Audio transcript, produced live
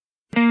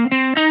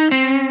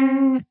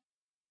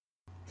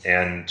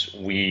and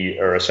we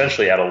are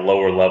essentially at a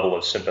lower level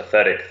of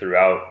sympathetic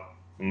throughout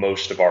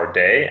most of our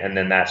day, and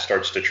then that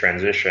starts to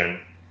transition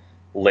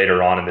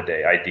later on in the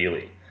day,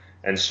 ideally.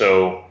 And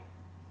so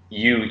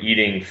you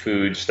eating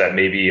foods that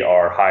maybe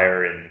are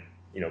higher in,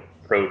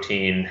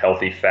 protein,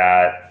 healthy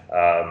fat,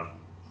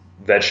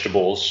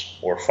 vegetables,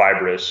 or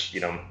fibrous,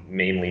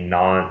 mainly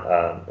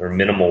non or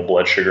minimal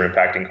blood sugar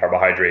impacting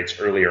carbohydrates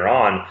earlier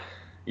on,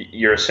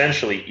 you're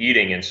essentially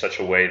eating in such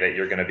a way that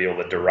you're going to be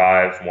able to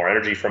derive more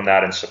energy from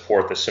that and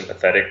support the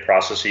sympathetic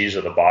processes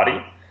of the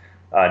body,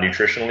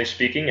 nutritionally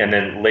speaking. And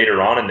then later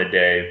on in the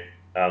day,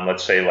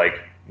 let's say like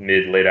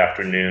late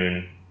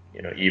afternoon,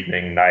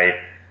 evening, night,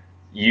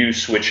 you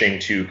switching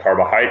to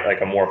carbohydrate,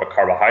 like a more of a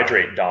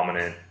carbohydrate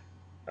dominant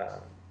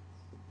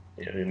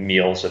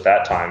meals at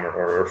that time,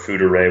 or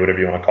food array, whatever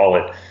you want to call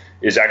it,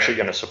 is actually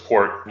going to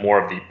support more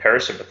of the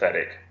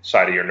parasympathetic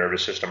side of your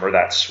nervous system, or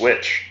that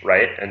switch,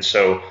 right? And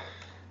so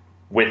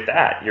with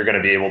that, you're going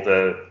to be able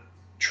to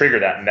trigger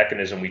that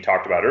mechanism we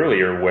talked about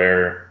earlier,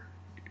 where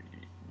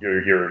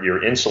your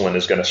insulin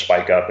is going to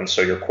spike up, and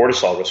so your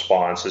cortisol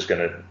response is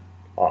going to,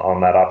 on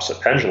that opposite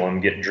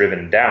pendulum, get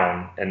driven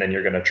down, and then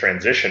you're going to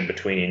transition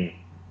between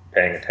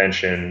paying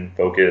attention,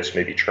 focus,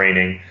 maybe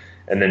training,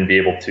 and then be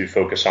able to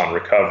focus on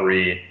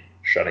recovery,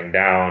 shutting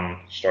down,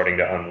 starting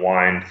to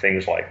unwind,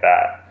 things like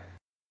that.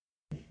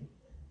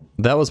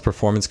 That was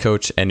performance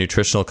coach and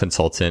nutritional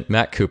consultant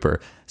Matt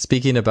Cooper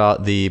speaking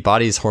about the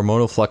body's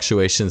hormonal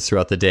fluctuations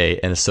throughout the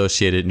day and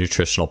associated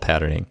nutritional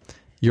patterning.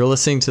 You're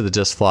listening to the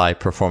Just Fly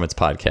Performance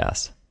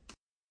Podcast.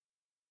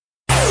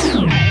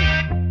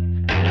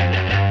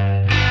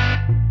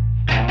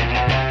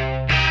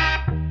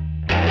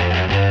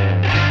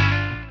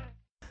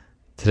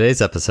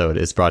 Today's episode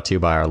is brought to you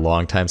by our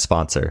longtime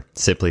sponsor,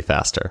 Simply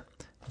Faster.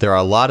 There are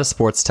a lot of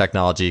sports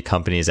technology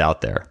companies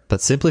out there,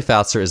 but Simply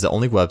Faster is the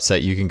only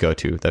website you can go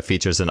to that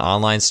features an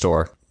online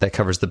store that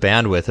covers the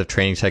bandwidth of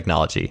training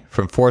technology,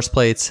 from force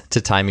plates to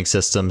timing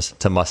systems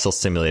to muscle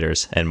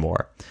stimulators and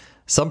more.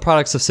 Some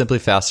products of Simply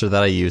Faster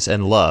that I use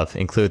and love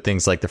include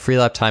things like the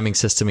Freelap timing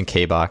system in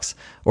K-Box,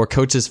 or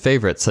coach's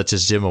favorites such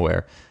as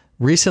GymAware.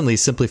 Recently,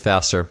 Simply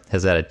Faster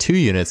has added 2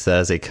 units that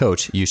as a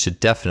coach you should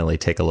definitely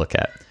take a look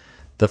at.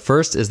 The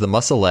first is the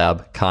Muscle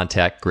Lab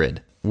Contact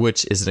Grid,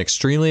 which is an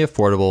extremely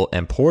affordable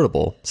and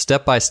portable,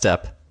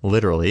 step-by-step,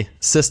 literally,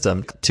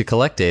 system to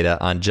collect data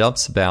on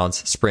jumps,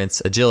 bounds,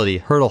 sprints, agility,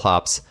 hurdle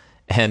hops,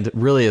 and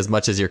really as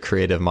much as your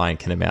creative mind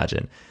can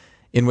imagine.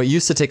 In what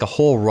used to take a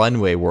whole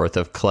runway worth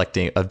of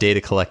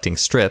data collecting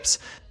strips,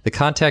 the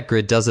Contact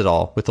Grid does it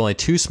all with only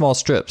 2 small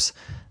strips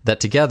that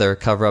together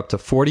cover up to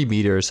 40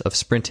 meters of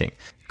sprinting.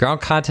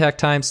 Ground contact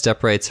time,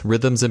 step rates,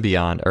 rhythms, and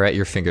beyond are at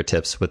your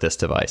fingertips with this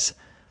device.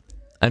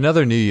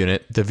 Another new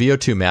unit, the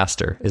VO2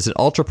 Master, is an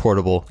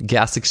ultra-portable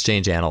gas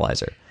exchange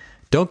analyzer.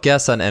 Don't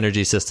guess on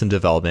energy system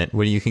development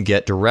when you can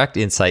get direct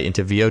insight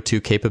into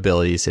VO2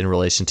 capabilities in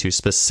relation to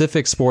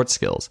specific sports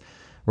skills,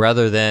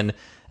 rather than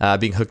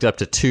being hooked up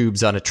to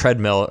tubes on a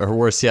treadmill, or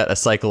worse yet, a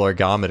cycle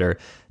ergometer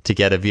to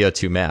get a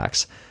VO2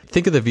 max.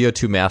 Think of the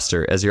VO2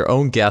 Master as your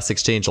own gas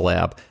exchange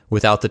lab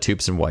without the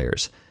tubes and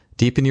wires.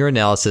 Deepen your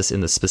analysis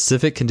in the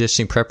specific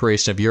conditioning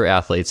preparation of your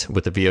athletes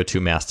with the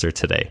VO2 Master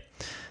today.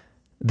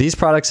 These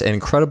products and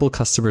incredible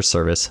customer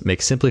service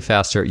make Simply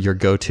Faster your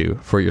go-to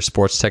for your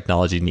sports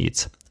technology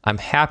needs. I'm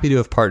happy to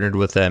have partnered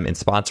with them in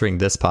sponsoring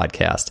this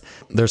podcast.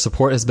 Their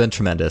support has been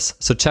tremendous,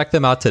 so check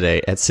them out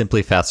today at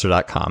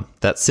simplyfaster.com.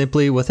 That's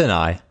simply with an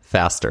I,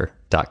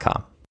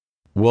 faster.com.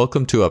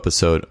 Welcome to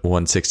episode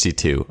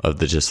 162 of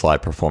the Just Fly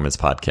Performance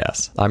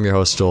Podcast. I'm your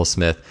host, Joel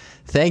Smith.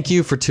 Thank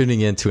you for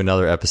tuning in to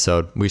another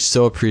episode. We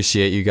so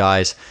appreciate you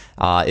guys.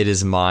 It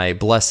is my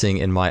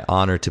blessing and my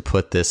honor to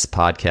put this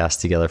podcast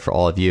together for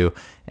all of you.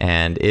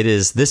 And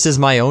this is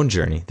my own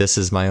journey. This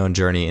is my own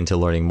journey into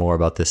learning more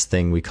about this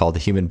thing we call the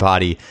human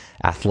body,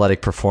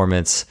 athletic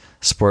performance,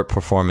 sport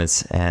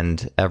performance,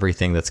 and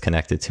everything that's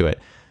connected to it.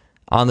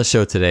 On the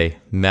show today,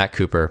 Matt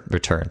Cooper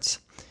returns.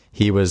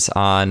 He was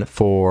on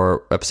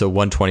for episode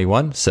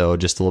 121, so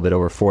just a little bit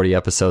over 40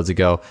 episodes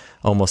ago,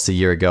 almost a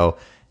year ago.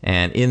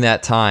 And in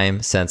that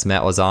time, since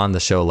Matt was on the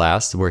show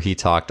last, where he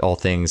talked all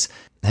things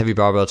heavy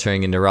barbell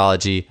training and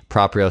neurology,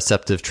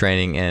 proprioceptive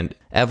training, and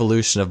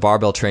evolution of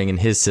barbell training in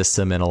his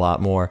system, and a lot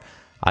more,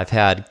 I've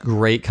had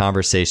great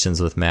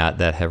conversations with Matt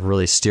that have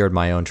really steered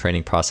my own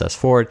training process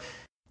forward.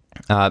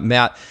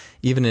 Matt,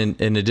 even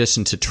in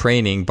addition to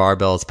training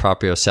barbells,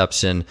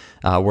 proprioception,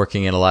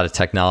 working in a lot of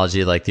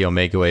technology like the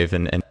Omega Wave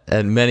and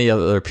many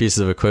other pieces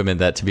of equipment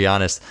that, to be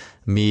honest,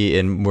 me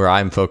and where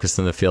I'm focused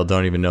in the field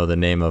don't even know the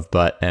name of,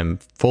 but am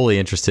fully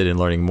interested in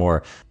learning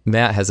more.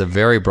 Matt has a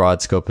very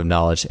broad scope of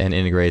knowledge and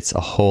integrates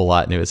a whole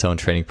lot into his own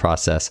training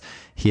process.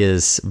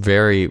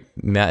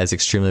 Matt is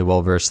extremely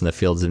well versed in the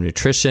fields of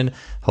nutrition,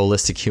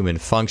 holistic human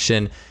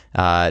function,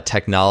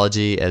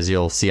 technology, as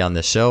you'll see on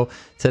this show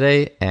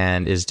today,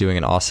 and is doing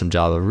an awesome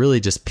job of really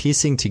just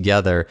piecing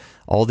together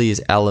all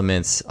these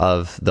elements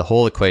of the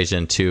whole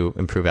equation to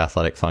improve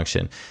athletic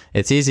function.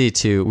 It's easy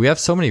we have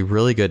so many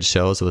really good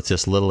shows with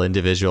just little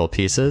individual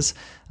pieces.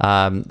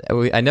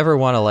 I never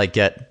want to like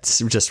get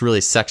just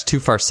really too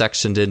far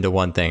sectioned into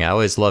one thing. I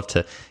always love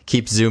to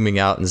keep zooming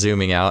out,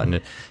 and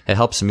it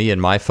helps me in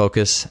my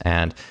focus.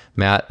 And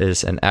Matt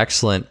is an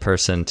excellent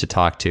person to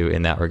talk to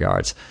in that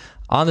regards.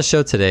 On the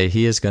show today,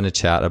 he is going to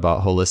chat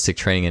about holistic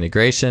training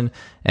integration,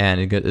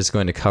 and is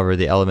going to cover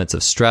the elements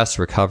of stress,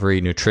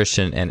 recovery,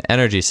 nutrition, and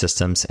energy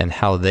systems, and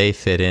how they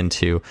fit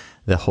into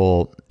the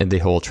whole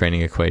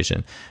training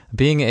equation.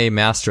 Being a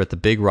master at the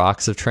big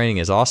rocks of training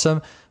is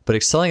awesome, but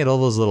excelling at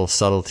all those little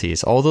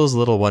subtleties, all those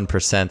little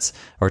 1%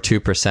 or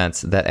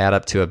 2% that add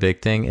up to a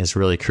big thing is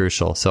really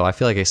crucial. So I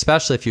feel like,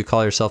 especially if you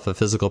call yourself a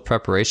physical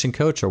preparation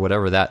coach or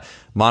whatever that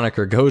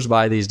moniker goes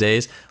by these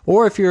days,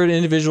 or if you're an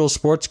individual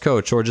sports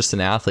coach or just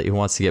an athlete who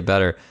wants to get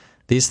better,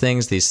 these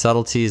things, these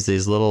subtleties,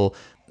 these little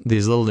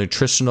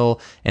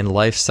nutritional and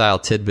lifestyle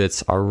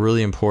tidbits are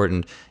really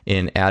important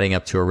in adding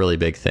up to a really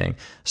big thing.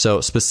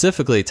 So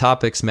specifically,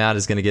 topics Matt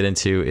is going to get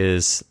into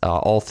is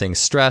all things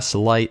stress,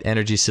 light,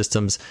 energy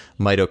systems,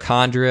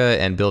 mitochondria,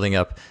 and building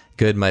up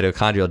good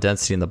mitochondrial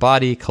density in the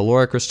body,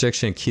 caloric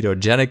restriction,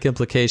 ketogenic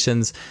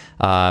implications.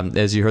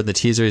 As you heard in the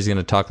teaser, he's going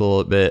to talk a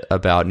little bit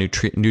about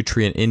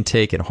nutrient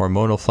intake and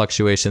hormonal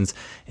fluctuations.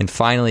 And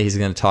finally, he's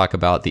going to talk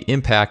about the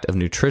impact of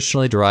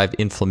nutritionally derived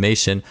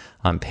inflammation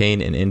on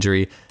pain and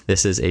injury.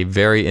 This is a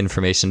very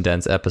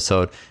information-dense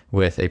episode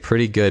with a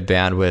pretty good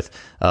bandwidth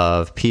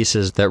of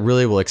pieces that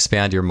really will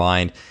expand your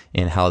mind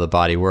in how the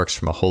body works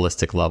from a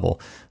holistic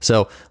level.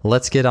 So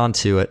let's get on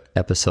to it,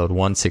 episode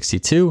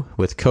 162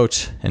 with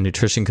coach and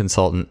nutrition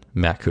consultant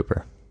Matt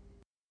Cooper.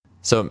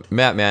 So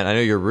Matt, man, I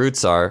know your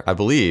roots are, I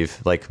believe,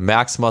 like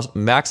Max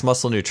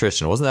Muscle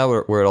Nutrition. Wasn't that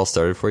where it all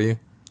started for you?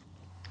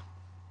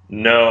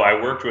 No,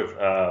 I worked with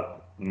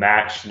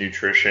Max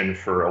Nutrition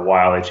for a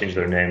while. They changed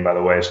their name, by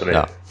the way, so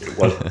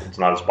it's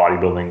not as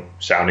bodybuilding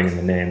sounding in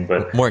the name,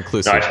 but more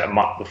inclusive.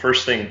 No, the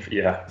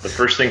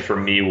first thing for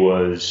me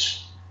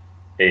was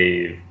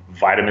a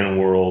Vitamin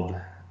World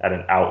at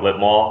an outlet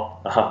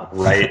mall,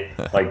 right?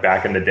 Like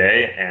back in the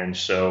day. And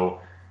so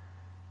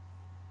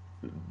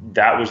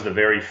that was the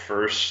very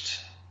first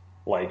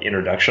like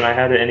introduction I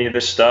had to any of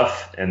this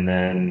stuff. And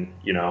then,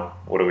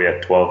 what are we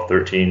at, 12,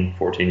 13,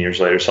 14 years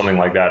later, something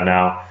like that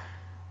now.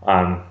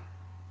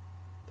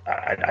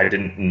 I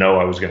didn't know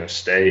I was going to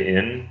stay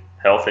in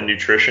health and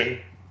nutrition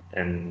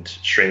and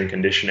strength and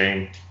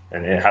conditioning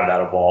and have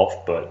that evolve,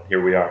 but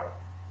here we are.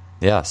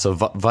 Yeah, so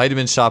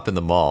Vitamin Shop in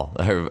the mall,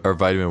 or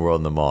Vitamin World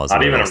in the mall.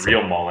 Not even a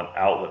real mall, an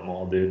outlet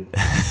mall, dude.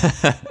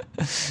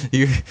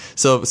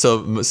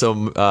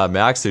 So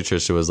Max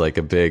Nutrition was like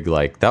a big,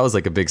 that was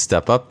like a big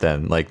step up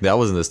then. Like that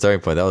wasn't the starting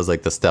point. That was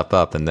like the step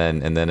up, and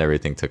then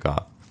everything took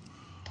off.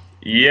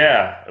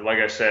 Yeah, like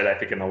I said, I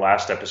think in the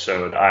last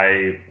episode,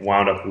 I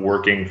wound up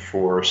working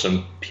for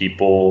some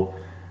people,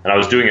 and I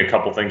was doing a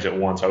couple things at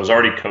once. I was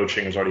already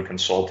coaching, I was already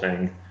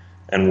consulting,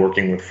 and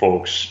working with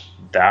folks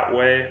that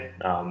way.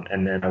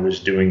 And then I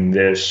was doing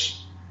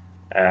this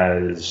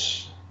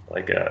as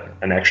like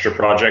an extra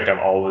project. I've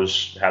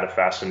always had a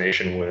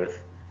fascination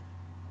with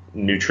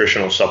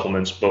nutritional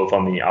supplements, both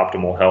on the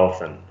optimal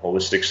health and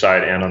holistic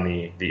side and on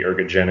the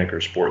ergogenic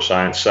or sports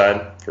science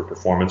side for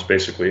performance,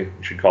 basically, you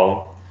should call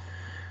them.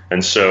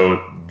 And so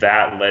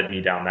that led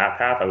me down that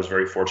path. I was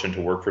very fortunate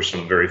to work for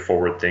some very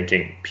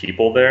forward-thinking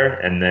people there.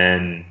 And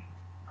then,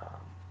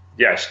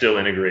 I still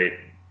integrate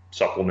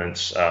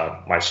supplements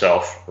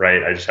myself,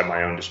 right? I just have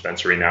my own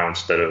dispensary now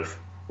instead of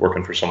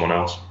working for someone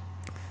else.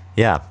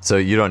 Yeah, so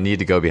you don't need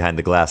to go behind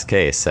the glass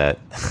case at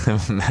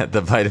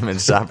the Vitamin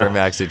Shop or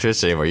Max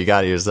Nutrition anymore. You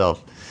got it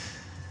yourself.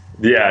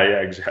 Yeah,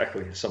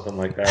 exactly. Something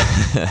like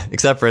that.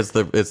 Except for it's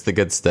the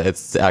good stuff.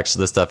 It's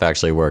actually the stuff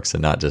actually works,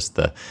 and not just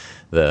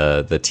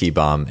the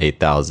T-Bomb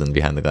 8000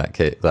 behind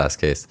the glass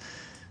case.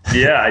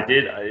 Yeah, I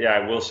did. Yeah,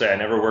 I will say I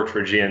never worked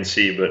for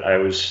GNC, but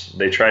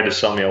they tried to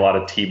sell me a lot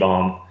of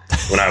T-Bomb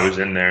when I was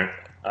in there.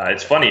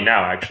 It's funny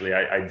now, actually.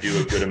 I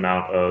do a good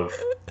amount of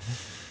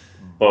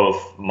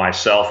both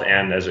myself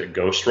and as a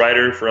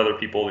ghostwriter for other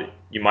people that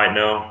you might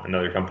know and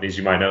other companies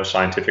you might know,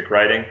 scientific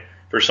writing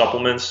for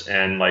supplements.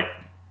 And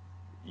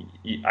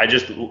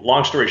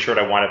long story short,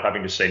 I wind up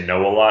having to say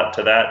no a lot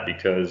to that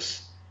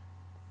because,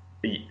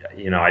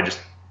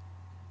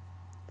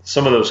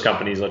 some of those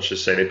companies, let's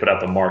just say they put out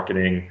the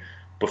marketing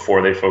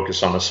before they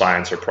focus on the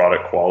science or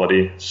product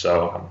quality.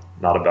 So I'm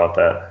not about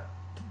that.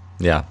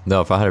 Yeah,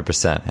 no,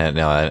 100%. And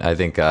no, I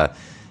think it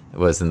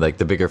was in like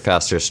the Bigger,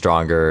 Faster,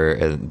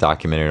 Stronger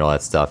documentary and all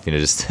that stuff.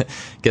 Just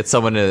get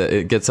someone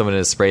in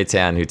a spray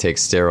tan who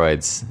takes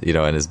steroids,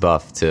 in his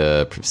buff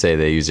to say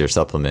they use your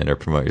supplement or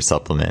promote your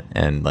supplement,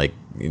 and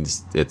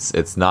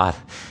it's not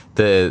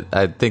the.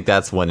 I think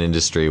that's one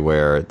industry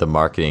where the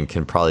marketing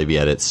can probably be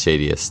at its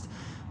shadiest.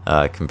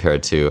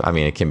 Compared to,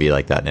 it can be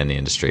like that in any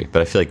industry,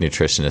 but I feel like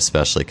nutrition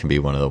especially can be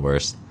one of the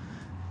worst.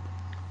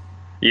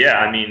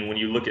 Yeah, when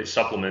you look at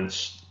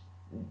supplements,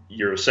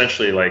 you're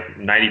essentially like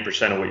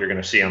 90% of what you're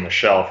going to see on the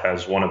shelf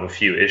has one of a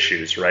few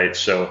issues, right?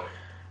 So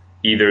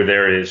either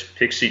there is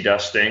pixie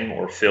dusting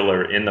or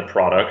filler in the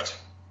product.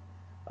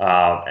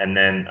 And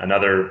then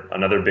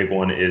another big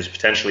one is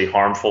potentially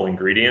harmful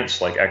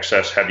ingredients like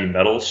excess heavy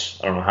metals.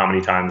 I don't know how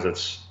many times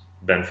that's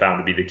been found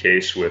to be the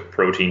case with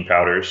protein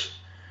powders.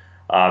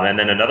 And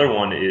then another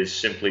one is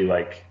simply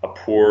like a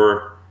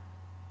poor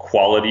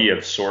quality of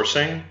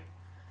sourcing,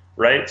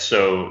 right?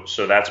 So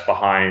that's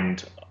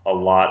behind a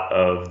lot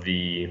of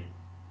the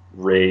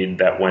raid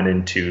that went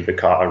into the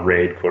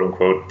raid, quote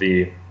unquote,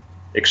 the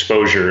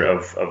exposure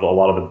of a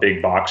lot of the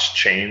big box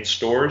chain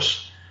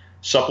stores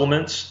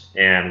supplements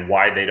and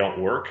why they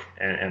don't work.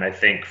 And I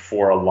think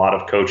for a lot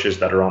of coaches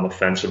that are on the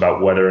fence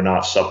about whether or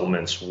not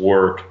supplements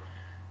work,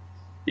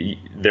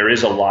 there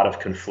is a lot of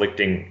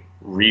conflicting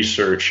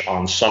research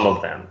on some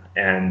of them.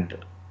 And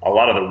a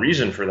lot of the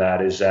reason for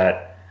that is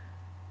that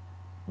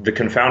the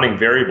confounding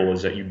variable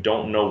is that you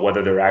don't know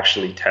whether they're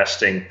actually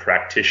testing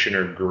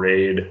practitioner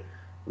grade,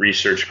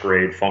 research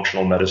grade,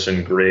 functional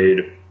medicine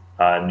grade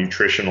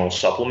nutritional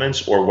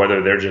supplements, or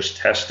whether they're just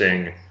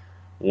testing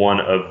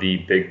one of the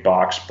big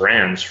box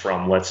brands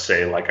from, let's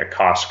say, like a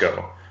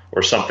Costco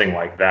or something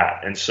like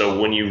that. And so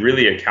when you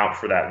really account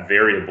for that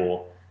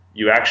variable,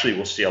 you actually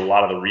will see a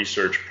lot of the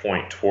research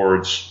point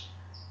towards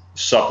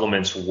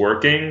supplements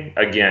working,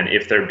 again,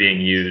 if they're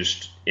being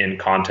used in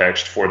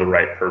context for the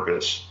right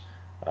purpose.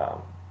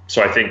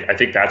 So I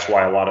think that's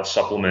why a lot of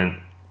supplement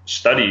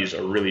studies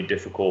are really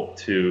difficult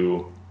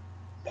to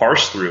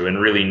parse through and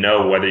really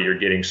know whether you're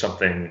getting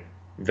something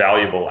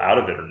valuable out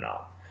of it or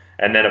not.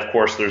 And then, of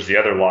course, there's the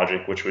other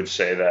logic, which would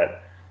say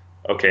that,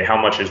 okay,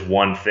 how much is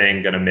one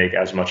thing going to make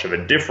as much of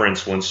a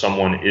difference when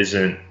someone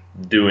isn't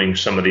doing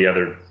some of the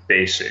other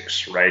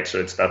basics, right? So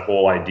it's that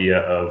whole idea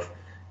of,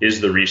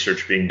 is the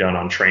research being done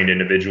on trained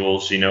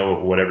individuals,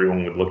 what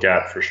everyone would look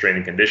at for strength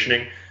and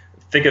conditioning?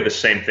 Think of the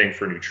same thing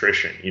for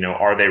nutrition.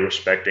 Are they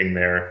respecting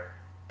their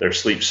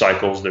sleep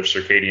cycles, their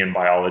circadian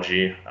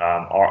biology?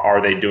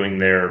 Are they doing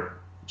their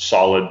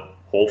solid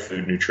whole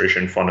food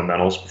nutrition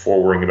fundamentals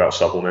before worrying about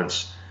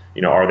supplements?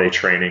 Are they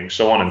training,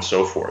 so on and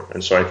so forth?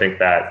 And so I think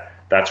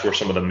that's where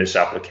some of the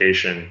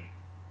misapplication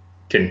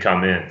can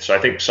come in. So I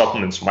think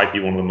supplements might be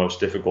one of the most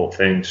difficult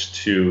things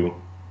to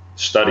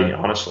study,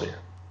 honestly.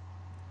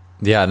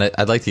 Yeah, and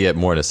I'd like to get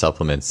more into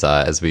supplements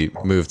as we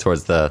move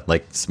towards the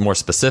more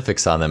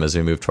specifics on them as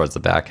we move towards the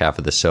back half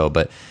of the show.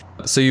 But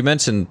so you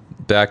mentioned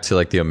back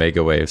to the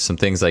Omega Wave, some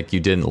things you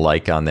didn't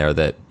like on there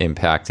that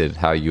impacted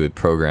how you would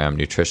program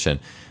nutrition.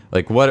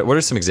 What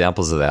are some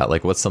examples of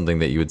that? What's something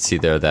that you would see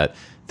there that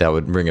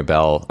would ring a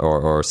bell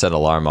or set an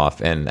alarm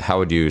off, and how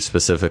would you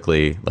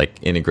specifically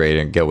integrate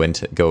and go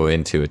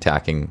into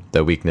attacking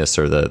the weakness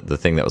or the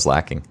thing that was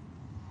lacking?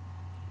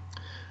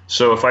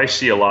 So if I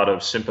see a lot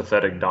of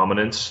sympathetic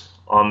dominance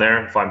on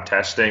there, if I'm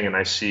testing and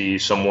I see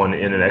someone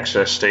in an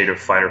excess state of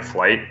fight or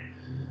flight,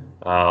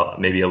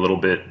 maybe a little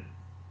bit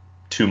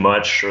too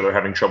much, or they're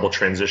having trouble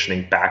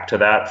transitioning back to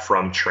that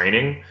from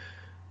training,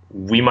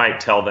 we might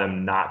tell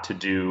them not to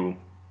do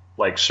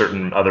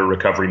certain other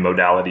recovery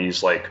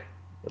modalities,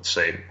 let's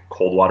say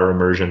cold water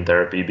immersion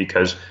therapy,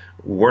 because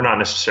we're not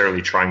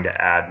necessarily trying to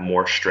add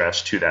more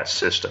stress to that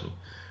system.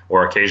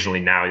 Or occasionally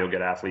now you'll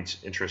get athletes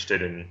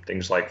interested in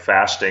things like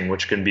fasting,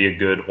 which can be a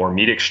good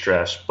hormetic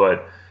stress,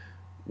 but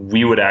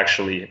we would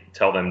actually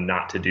tell them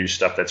not to do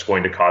stuff that's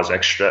going to cause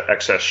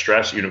excess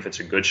stress, even if it's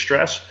a good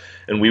stress.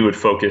 And we would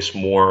focus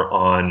more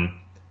on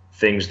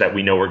things that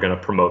we know are going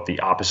to promote the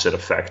opposite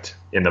effect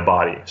in the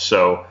body.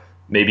 So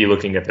maybe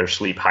looking at their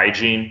sleep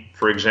hygiene,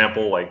 for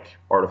example, like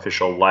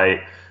artificial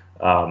light,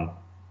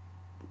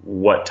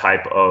 what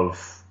type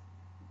of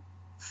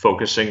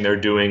focusing they're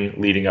doing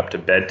leading up to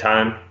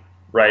bedtime,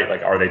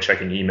 right? Are they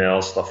checking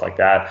emails, stuff like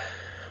that?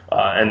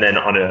 And then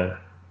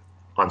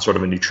on sort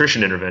of a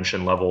nutrition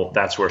intervention level,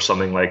 that's where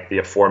something like the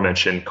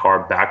aforementioned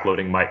carb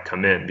backloading might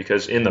come in,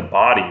 because in the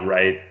body,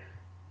 right,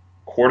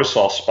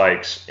 cortisol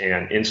spikes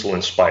and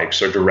insulin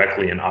spikes are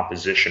directly in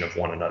opposition of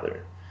one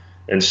another.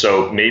 And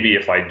so maybe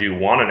if I do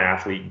want an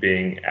athlete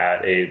being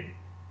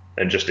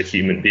and just a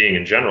human being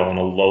in general, on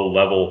a low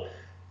level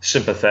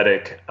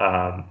sympathetic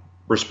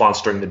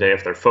response during the day,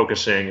 if they're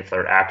focusing, if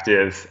they're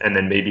active, and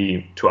then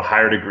maybe to a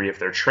higher degree if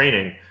they're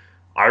training,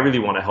 I really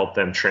want to help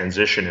them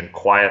transition and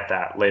quiet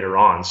that later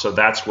on. So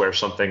that's where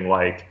something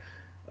like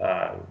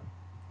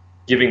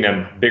giving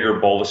them bigger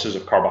boluses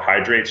of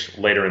carbohydrates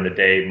later in the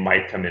day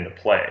might come into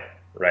play,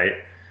 right?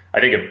 I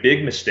think a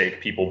big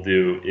mistake people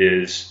do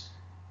is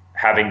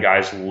having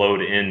guys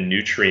load in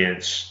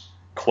nutrients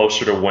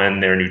closer to when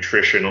their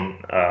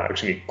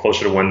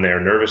closer to when their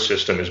nervous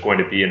system is going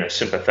to be in a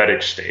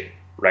sympathetic state,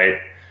 right?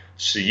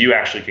 So you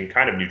actually can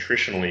kind of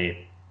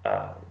nutritionally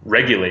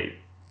regulate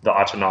the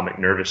autonomic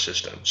nervous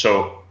system.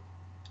 So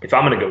if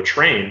I'm going to go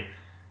train,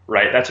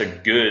 right, that's a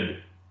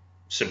good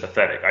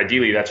sympathetic.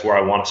 Ideally, that's where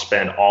I want to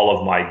spend all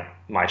of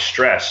my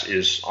stress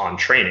is on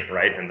training,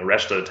 right? And the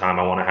rest of the time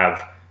I want to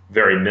have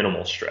very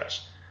minimal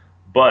stress.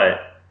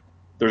 But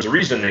there's a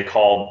reason they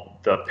call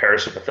the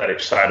parasympathetic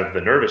side of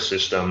the nervous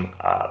system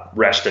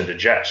rest and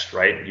digest,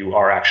 right? You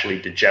are actually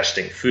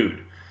digesting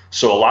food.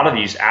 So a lot of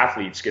these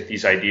athletes get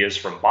these ideas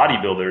from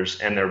bodybuilders,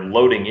 and they're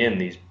loading in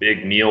these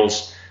big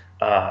meals,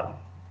 and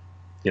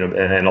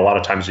a lot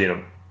of times,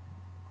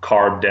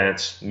 carb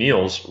dense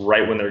meals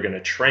right when they're going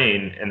to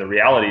train. And the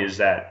reality is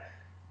that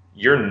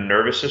your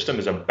nervous system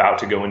is about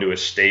to go into a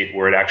state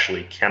where it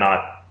actually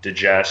cannot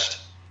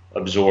digest,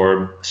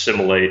 absorb,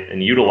 assimilate,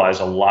 and utilize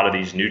a lot of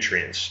these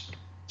nutrients.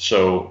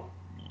 So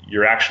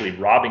you're actually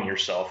robbing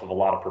yourself of a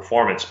lot of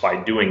performance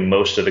by doing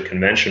most of the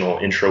conventional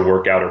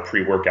intra-workout or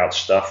pre-workout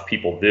stuff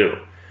people do.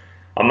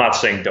 I'm not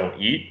saying don't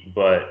eat,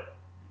 but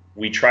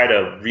we try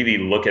to really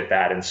look at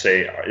that and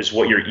say, is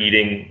what you're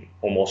eating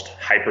almost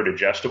hyper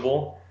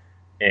digestible?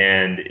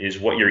 And is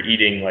what you're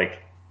eating like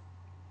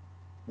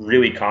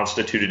really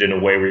constituted in a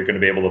way where you're going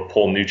to be able to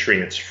pull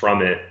nutrients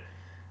from it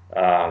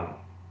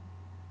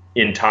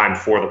in time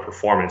for the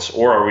performance,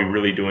 or are we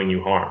really doing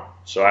you harm?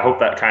 So I hope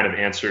that kind of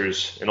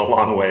answers in a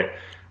long way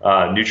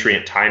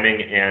nutrient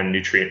timing and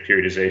nutrient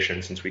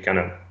periodization, since we kind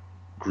of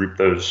group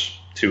those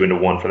two into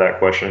one for that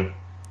question.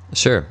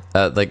 Sure.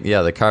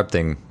 The carb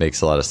thing makes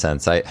a lot of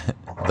sense.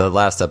 The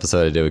last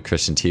episode I did with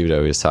Christian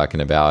Thibodeau, he was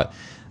talking about,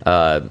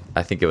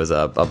 I think it was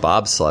a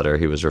bobsledder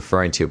he was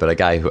referring to, but a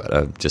guy who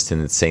just an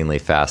insanely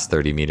fast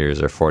 30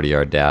 meters or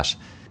 40-yard dash.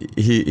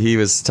 He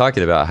was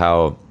talking about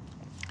how,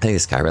 I think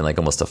this guy ran like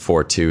almost a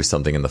 4.2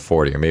 something in the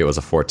 40, or maybe it was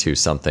a 4.2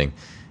 something.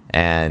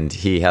 And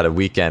he had a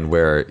weekend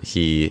where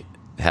he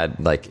had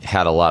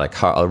a lot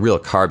of a real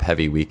carb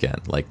heavy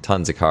weekend, like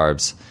tons of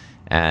carbs.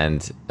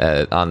 And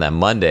on that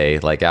Monday,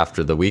 like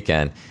after the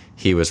weekend,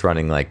 he was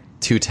running like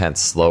 0.2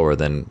 slower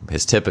than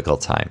his typical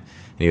time.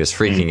 And he was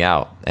freaking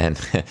out. And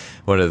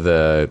one of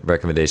the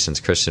recommendations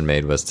Christian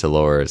made was to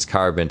lower his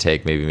carb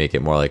intake, maybe make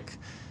it more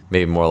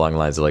along the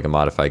lines of like a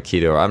modified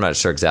keto, or I'm not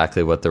sure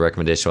exactly what the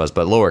recommendation was,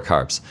 but lower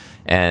carbs.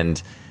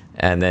 And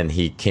then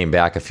he came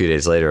back a few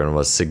days later and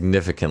was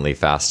significantly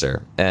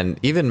faster. And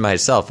even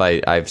myself,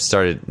 I've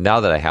started,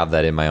 now that I have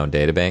that in my own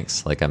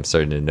databanks, like I'm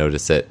starting to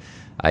notice it.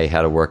 I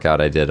had a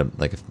workout I did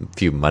like a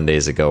few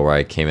Mondays ago where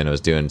I came in and was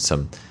doing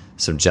some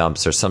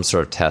jumps or some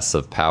sort of tests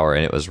of power,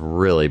 and it was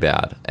really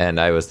bad. And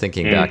I was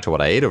thinking back to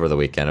what I ate over the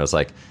weekend. I was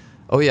like,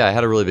 oh yeah, I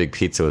had a really big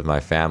pizza with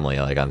my family,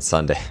 like on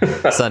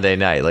Sunday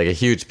night, like a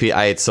huge pizza.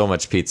 I ate so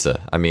much pizza.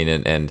 I mean,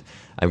 and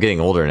I'm getting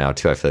older now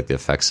too. I feel like the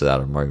effects of that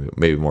are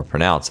maybe more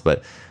pronounced.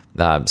 But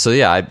so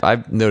yeah,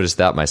 I've noticed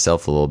that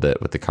myself a little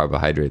bit with the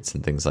carbohydrates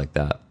and things like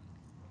that.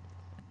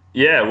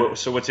 Yeah.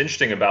 So what's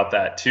interesting about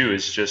that too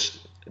is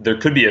just there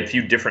could be a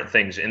few different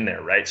things in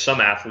there, right?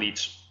 Some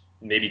athletes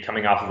maybe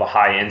coming off of a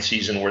high end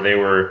season where they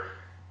were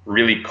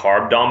really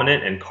carb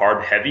dominant and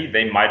carb heavy,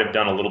 they might have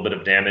done a little bit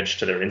of damage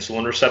to their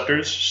insulin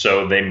receptors.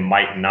 So they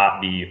might not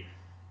be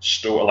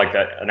like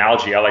that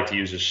analogy I like to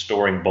use is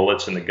storing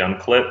bullets in the gun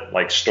clip,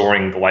 like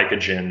storing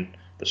glycogen,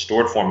 the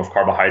stored form of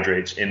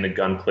carbohydrates in the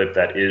gun clip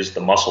that is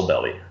the muscle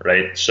belly,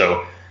 right?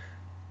 So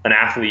an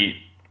athlete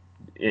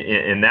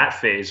in that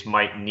phase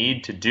might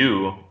need to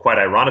do, quite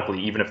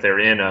ironically, even if they're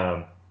in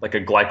a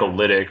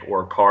glycolytic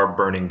or carb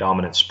burning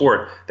dominant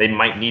sport, they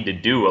might need to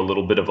do a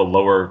little bit of a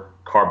lower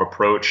carb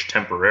approach,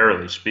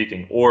 temporarily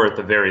speaking, or at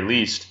the very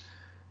least,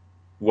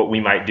 what we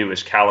might do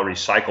is calorie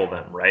cycle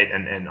them, right?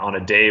 And on a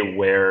day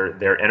where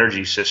their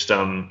energy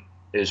system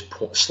is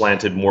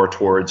slanted more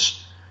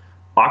towards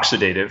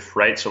oxidative,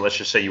 right? So let's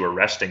just say you were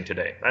resting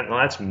today.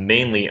 That's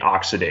mainly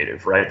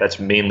oxidative, right? That's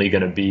mainly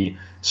going to be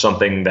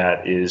something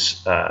that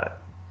is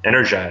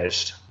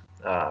energized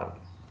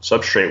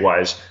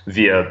substrate-wise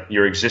via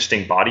your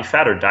existing body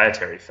fat or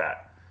dietary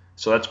fat.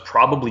 So that's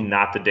probably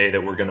not the day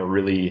that we're going to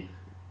really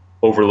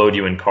overload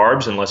you in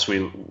carbs unless we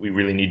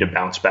really need to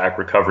bounce back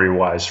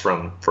recovery-wise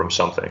from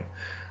something.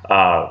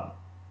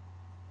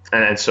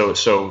 And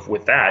so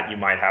with that, you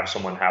might have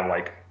someone have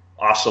like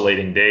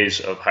oscillating days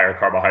of higher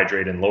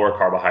carbohydrate and lower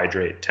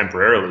carbohydrate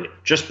temporarily,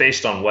 just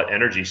based on what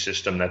energy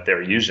system that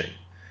they're using.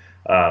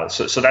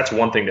 So that's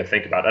one thing to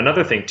think about.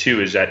 Another thing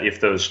too is that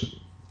if those,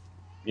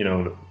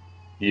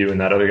 you and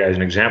that other guy as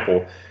an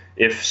example,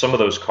 if some of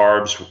those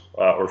carbs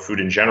or food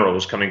in general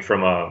is coming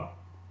from a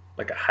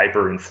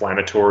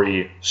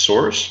hyper-inflammatory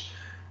source,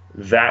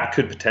 that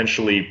could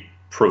potentially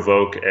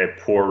provoke a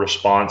poor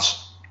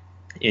response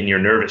in your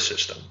nervous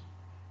system,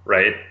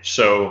 right?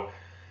 So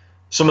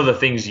some of the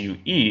things you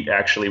eat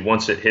actually,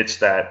 once it hits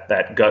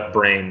that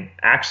gut-brain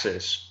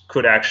axis,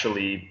 could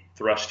actually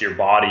thrust your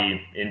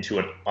body into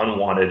an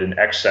unwanted and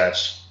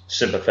excess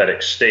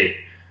sympathetic state.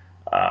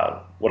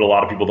 What a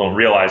lot of people don't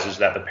realize is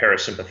that the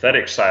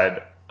parasympathetic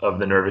side of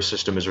the nervous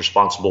system is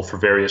responsible for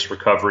various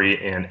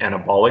recovery and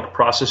anabolic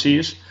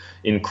processes,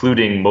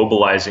 including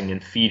mobilizing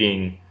and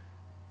feeding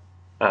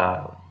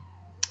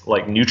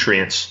like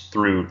nutrients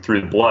through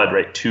the blood,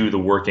 right, to the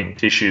working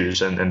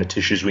tissues and the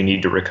tissues we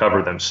need to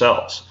recover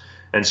themselves.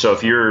 And so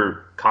if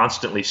you're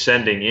constantly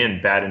sending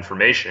in bad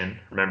information,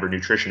 remember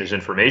nutrition is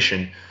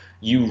information,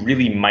 you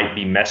really might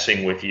be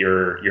messing with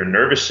your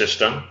nervous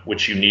system,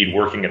 which you need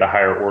working at a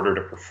higher order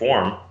to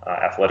perform,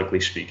 athletically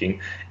speaking,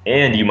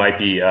 and you might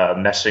be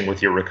messing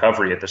with your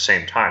recovery at the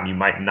same time. You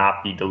might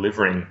not be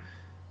delivering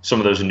some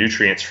of those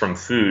nutrients from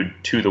food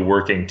to the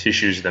working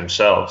tissues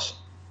themselves.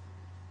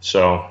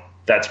 So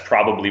that's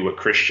probably what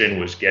Christian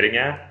was getting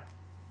at.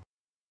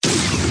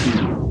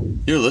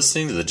 You're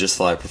listening to the Just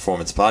Fly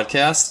Performance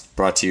Podcast,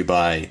 brought to you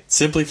by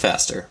Simply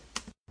Faster.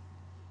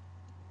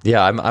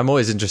 Yeah, I'm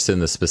always interested in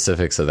the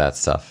specifics of that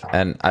stuff.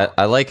 And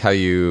I like how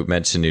you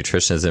mentioned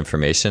nutrition as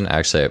information.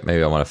 Actually,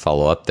 maybe I want to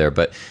follow up there.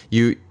 But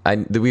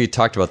we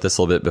talked about this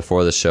a little bit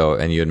before the show,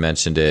 and you had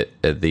mentioned it,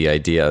 the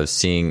idea of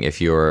seeing if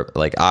you're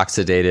like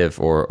oxidative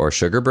or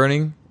sugar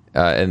burning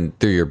and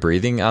through your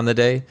breathing on the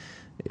day.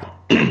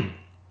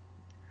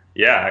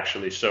 Yeah,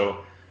 actually.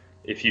 So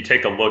if you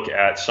take a look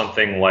at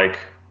something like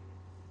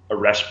a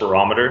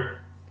respirometer,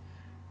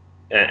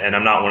 and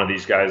I'm not one of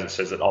these guys that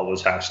says that all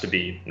this has to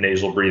be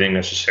nasal breathing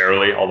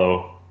necessarily,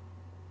 although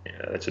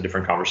that's a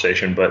different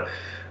conversation. But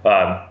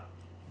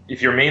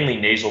if you're mainly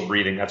nasal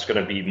breathing, that's going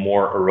to be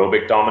more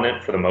aerobic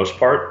dominant for the most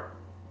part.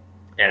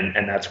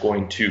 And that's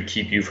going to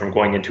keep you from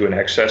going into an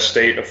excess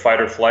state of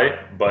fight or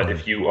flight. But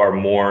if you are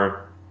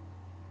more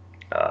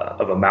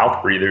of a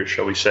mouth breather,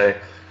 shall we say,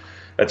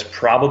 that's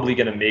probably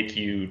going to make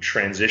you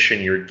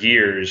transition your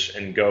gears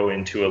and go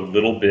into a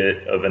little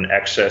bit of an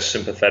excess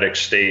sympathetic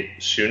state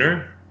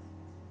sooner,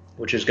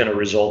 which is going to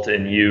result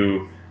in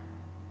you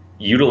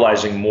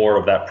utilizing more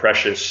of that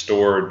precious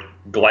stored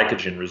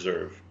glycogen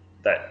reserve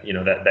that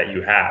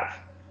you have.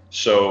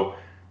 So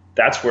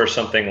that's where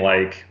something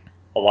like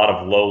some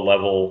low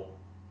level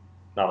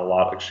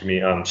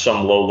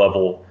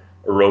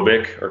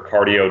aerobic or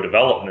cardio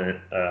development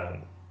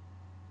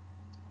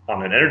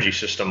on an energy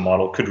system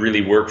model could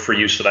really work for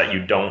you, so that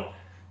you don't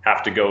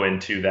have to go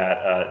into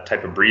that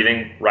type of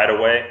breathing right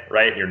away,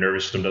 right? Your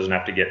nervous system doesn't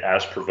have to get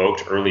as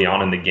provoked early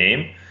on in the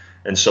game.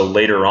 And so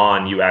later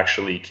on, you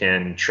actually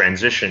can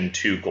transition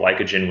to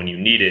glycogen when you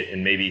need it,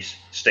 and maybe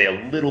stay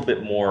a little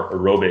bit more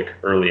aerobic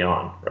early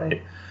on,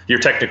 right?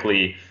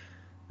 The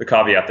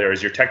caveat there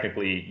is you're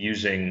technically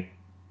using,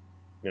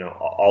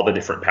 all the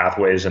different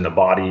pathways in the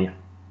body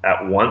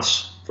at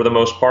once for the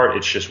most part.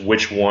 It's just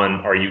which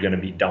one are you going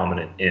to be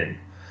dominant in?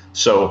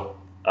 So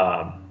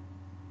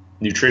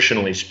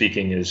nutritionally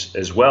speaking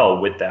as well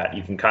with that,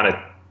 you can kind of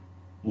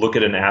look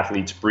at an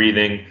athlete's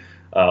breathing,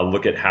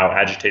 look at how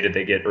agitated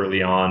they get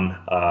early on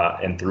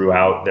and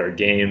throughout their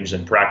games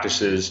and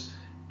practices,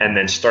 and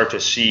then start to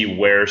see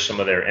where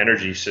some of their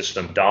energy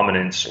system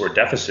dominance or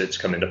deficits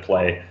come into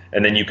play.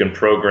 And then you can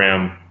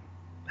program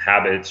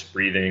habits,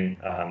 breathing,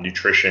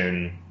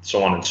 nutrition,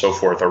 so on and so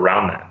forth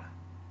around that.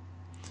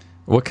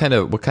 What kind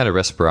of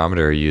respirometer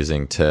are you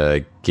using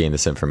to gain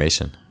this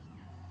information?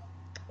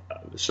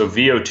 So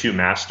VO2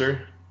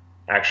 Master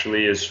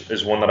actually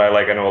is one that I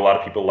like. I know a lot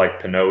of people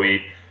like Pinoe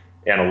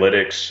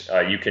Analytics.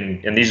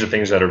 And these are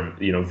things that are,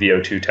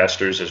 VO2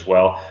 testers as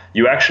well.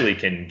 You actually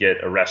can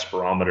get a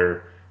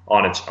respirometer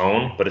on its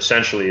own, but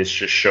essentially it's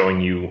just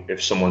showing you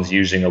if someone's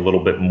using a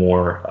little bit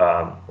more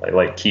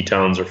like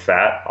ketones or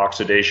fat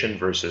oxidation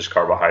versus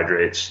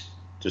carbohydrates,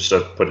 just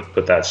to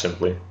put that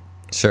simply.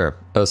 Sure.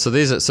 Oh, so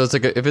it's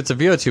like if it's a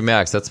VO2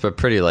 max, that's a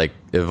pretty like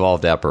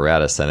evolved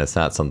apparatus. Then it's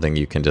not something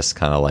you can just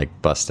kind of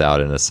like bust out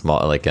in a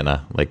small,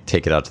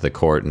 take it out to the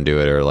court and do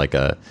it, or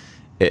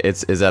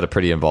is that a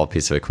pretty involved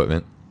piece of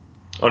equipment?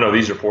 Oh no,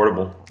 these are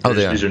portable.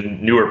 These are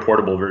newer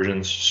portable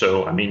versions.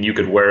 So I mean, you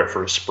could wear it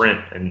for a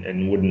sprint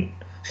and wouldn't.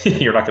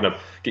 You're not going to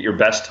get your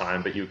best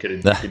time, but you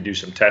could do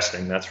some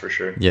testing. That's for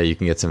sure. Yeah, you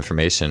can get some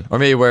information, or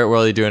maybe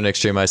while you're doing an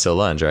extreme iso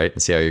lunge, right,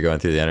 and see how you're going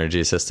through the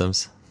energy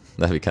systems.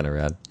 That'd be kind of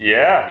rad.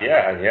 Yeah.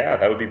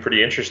 That would be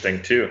pretty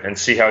interesting too, and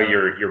see how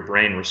your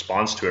brain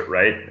responds to it,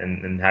 right?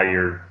 And how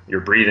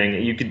you're breathing.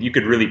 You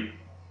could really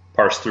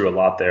parse through a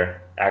lot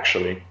there,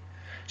 actually.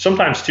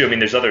 Sometimes too, I mean,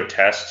 there's other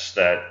tests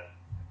that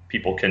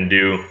people can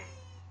do,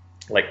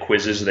 like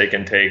quizzes they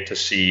can take to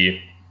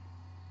see,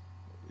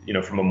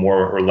 from a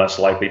more or less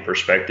likely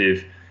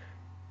perspective,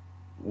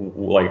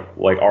 like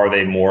are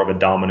they more of a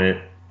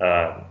dominant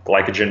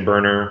glycogen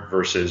burner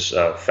versus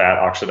fat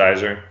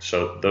oxidizer.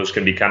 So those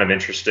can be kind of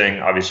interesting.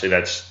 Obviously,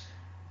 that's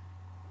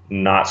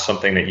not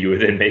something that you would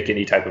then make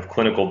any type of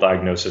clinical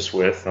diagnosis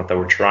with, not that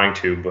we're trying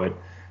to, but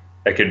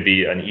that could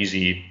be an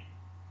easy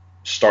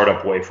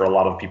startup way for a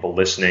lot of people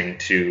listening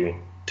to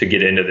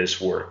get into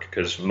this work,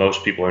 because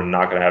most people are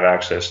not going to have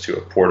access to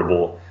a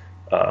portable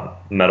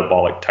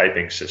metabolic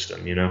typing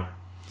system,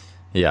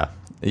 Yeah.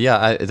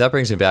 That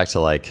brings me back to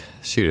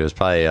it was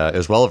probably it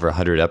was well over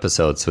 100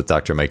 episodes with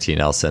Dr. Mike T.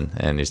 Nelson,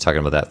 and he's talking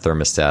about that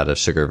thermostat of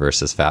sugar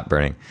versus fat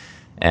burning.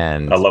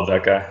 And I love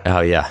that guy.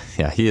 Oh yeah,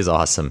 he is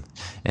awesome.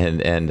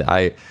 And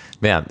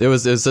it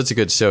was such a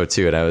good show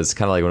too. And I was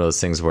kind of like one of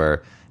those things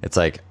where it's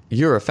like,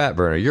 you're a fat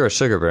burner, you're a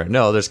sugar burner.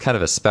 No, there's kind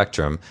of a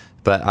spectrum,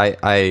 but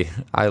I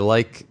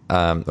like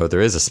or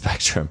there is a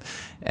spectrum.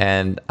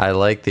 And I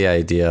like the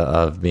idea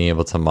of being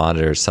able to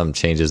monitor some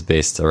changes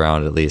based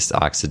around at least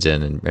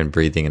oxygen and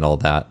breathing and all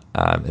that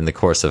in the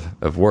course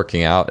of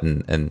working out.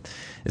 And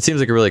it seems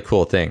like a really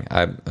cool thing.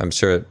 I'm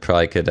sure it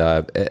probably could,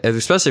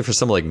 especially for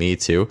someone like me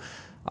too.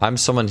 I'm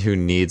someone who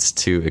needs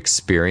to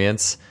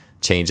experience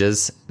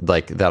changes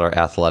like that are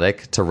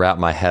athletic to wrap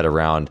my head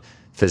around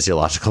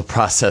physiological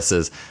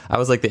processes. I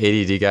was like the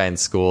ADD guy in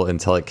school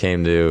until it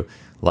came to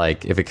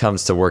like if it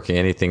comes to working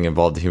anything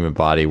involved the human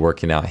body,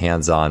 working out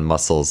hands-on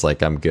muscles,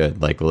 like I'm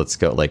good. Like let's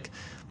go. Like,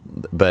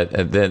 but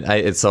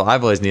then so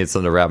I've always needed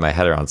something to wrap my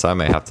head around. So I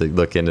might have to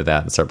look into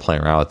that and start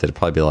playing around with it. It'd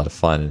probably be a lot of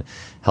fun and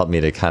help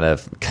me to kind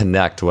of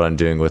connect what I'm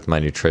doing with my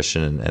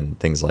nutrition and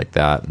things like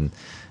that. And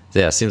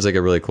yeah, it seems like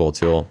a really cool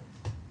tool.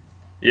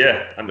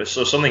 Yeah.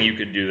 So something you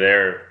could do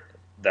there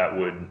that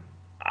would,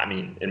 I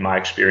mean, in my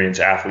experience,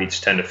 athletes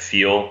tend to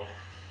feel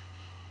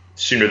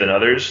sooner than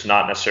others,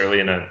 not necessarily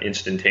in an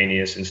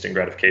instantaneous, instant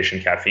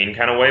gratification caffeine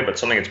kind of way, but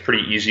something that's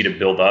pretty easy to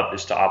build up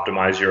is to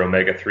optimize your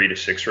omega-3 to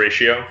 6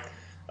 ratio.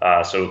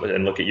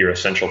 And look at your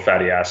essential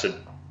fatty acid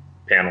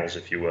panels,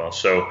 if you will.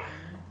 So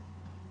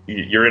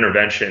your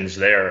interventions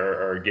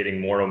there are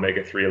getting more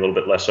omega-3, a little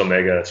bit less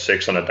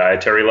omega-6 on a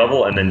dietary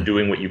level, and then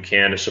doing what you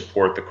can to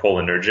support the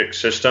cholinergic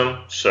system.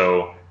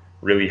 So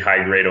really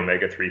high-grade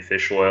omega-3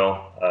 fish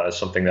oil is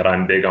something that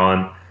I'm big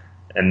on.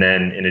 And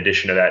then in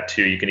addition to that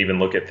too, you can even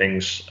look at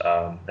things,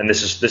 and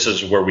this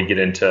is where we get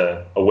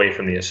into away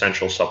from the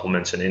essential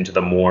supplements and into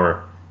the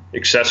more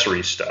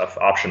accessory stuff,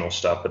 optional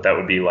stuff. But that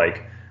would be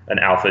like an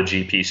alpha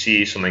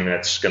GPC, something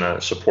that's going to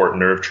support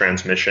nerve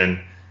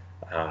transmission.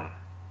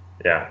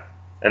 Yeah.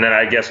 And then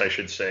I guess I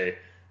should say,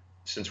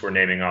 since we're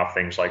naming off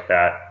things like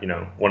that,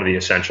 one of the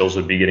essentials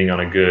would be getting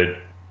on a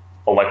good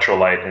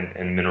electrolyte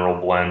and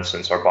mineral blend,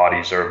 since our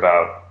bodies are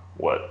about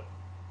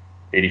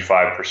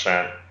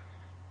 85%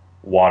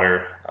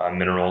 water,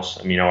 minerals,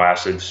 amino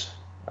acids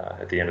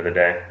at the end of the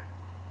day.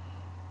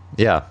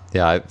 Yeah.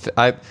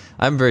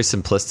 I'm very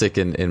simplistic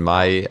in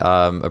my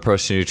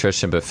approach to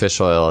nutrition, but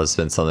fish oil has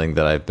been something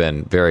that I've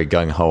been very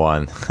gung-ho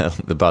on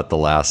about the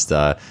last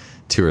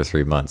 2 or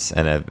 3 months,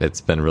 and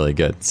it's been really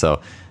good. So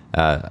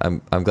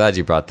I'm glad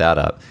you brought that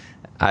up.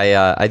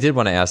 I did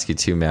want to ask you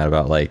too, Matt,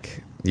 about,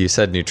 like, you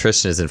said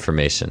nutrition is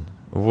information.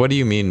 What do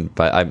you mean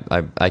by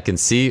I can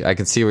see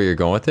where you're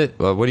going with it.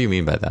 What do you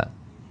mean by that?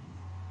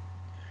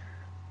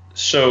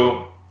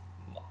 So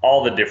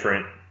all the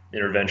different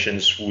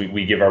interventions,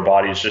 we give our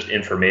bodies just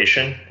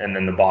information, and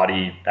then the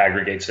body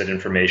aggregates that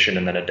information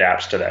and then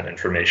adapts to that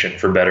information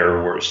for better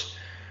or worse.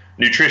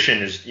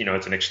 Nutrition is,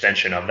 it's an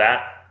extension of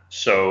that.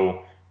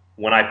 So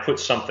when I put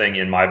something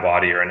in my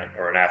body, or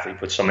an athlete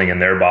puts something in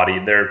their body,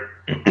 they're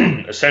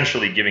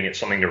essentially giving it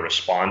something to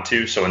respond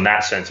to. So in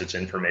that sense, it's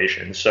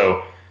information.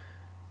 So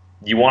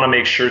you want to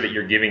make sure that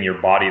you're giving your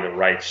body the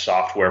right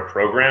software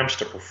programs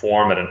to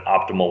perform at an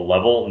optimal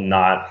level,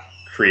 not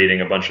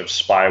creating a bunch of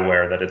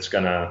spyware that it's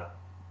going to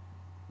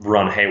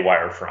run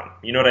haywire from.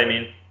 You know what I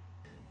mean?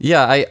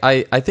 Yeah,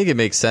 I think it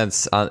makes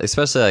sense,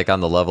 especially like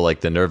on the level like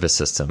the nervous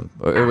system,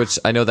 which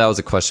I know that was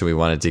a question we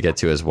wanted to get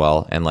to as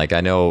well. And like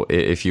I know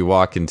if you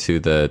walk into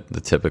the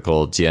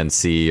typical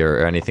GNC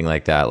or anything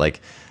like that, like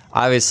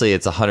obviously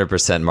it's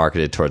 100%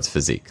 marketed towards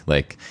physique,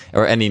 like,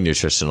 or any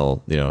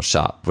nutritional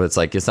shop. But it's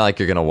like it's not like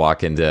you're gonna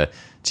walk into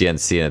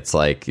GNC and it's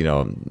like,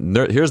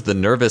 here's the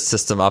nervous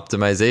system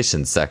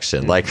optimization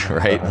section, like,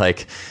 right?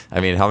 Like, I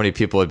mean, how many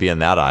people would be in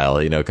that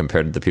aisle,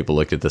 compared to the people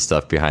looking at the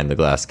stuff behind the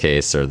glass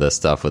case or the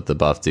stuff with the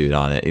buff dude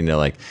on it,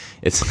 like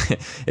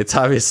it's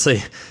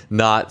obviously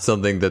not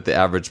something that the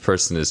average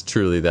person is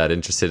truly that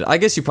interested in. I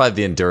guess you probably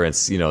the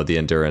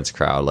endurance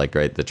crowd, like,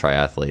 right, the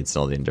triathletes and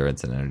all the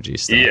endurance and energy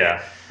stuff.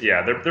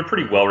 Yeah. They're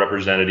pretty well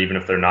represented, even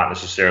if they're not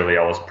necessarily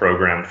always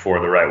programmed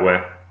for the right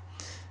way.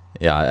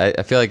 Yeah,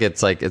 I feel like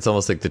it's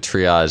almost like the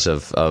triage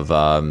of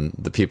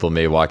the people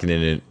maybe walking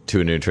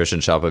into a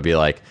nutrition shop would be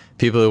like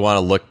people who want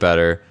to look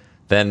better,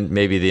 then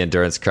maybe the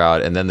endurance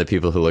crowd, and then the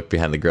people who look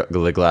behind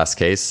the glass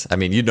case. I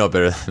mean, you'd know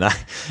better than I.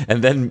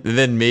 And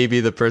then maybe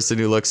the person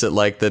who looks at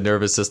like the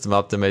nervous system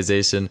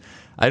optimization.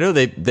 I know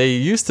they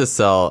used to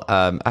sell.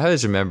 I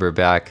always remember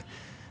back.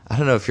 I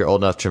don't know if you're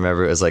old enough to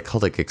remember. It was like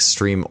called like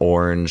Extreme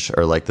Orange,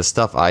 or like the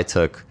stuff I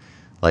took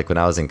like when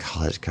I was in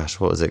college.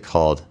 Gosh, what was it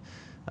called?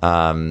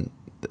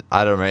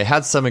 I don't know. It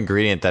had some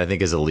ingredient that I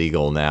think is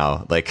illegal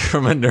now. Like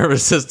from a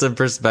nervous system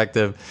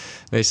perspective,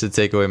 they should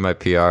take away my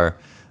PR.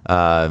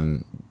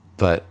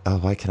 But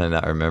why can I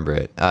not remember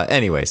it?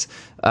 Anyways,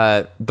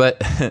 but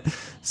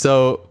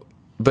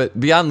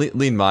beyond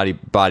lean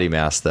body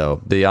mass,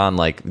 though, beyond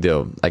like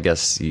I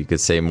guess you could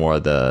say more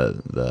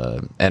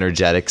the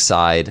energetic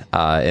side,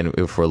 and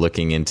if we're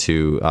looking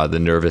into the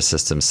nervous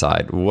system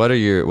side,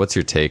 what's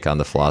your take on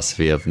the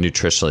philosophy of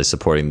nutritionally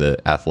supporting the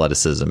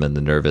athleticism and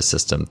the nervous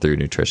system through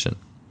nutrition?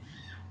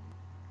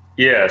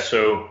 Yeah,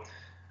 so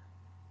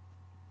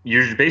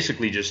you're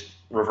basically just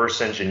reverse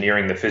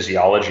engineering the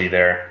physiology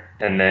there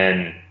and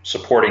then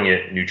supporting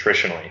it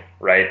nutritionally,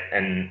 right?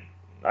 And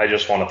I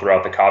just want to throw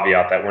out the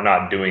caveat that we're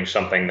not doing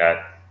something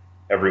that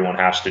everyone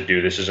has to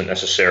do. This isn't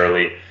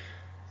necessarily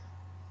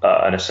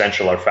an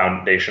essential or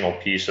foundational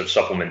piece of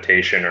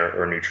supplementation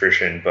or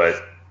nutrition, but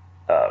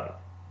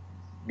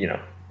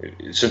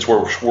since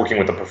we're working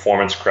with the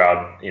performance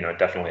crowd, it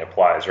definitely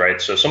applies, right?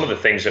 So some of the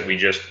things that we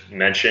just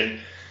mentioned,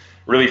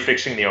 really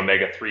fixing the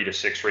omega-3 to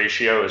 6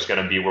 ratio is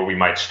going to be where we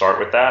might start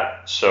with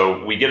that.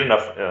 So we get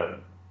enough,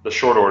 the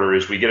short order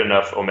is we get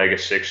enough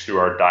omega-6 through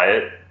our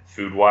diet,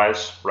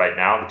 food-wise, right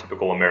now, the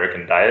typical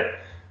American diet.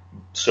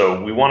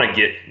 So we want to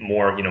get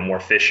more, more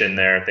fish in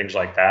there, things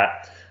like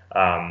that,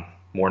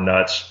 more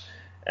nuts,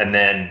 and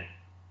then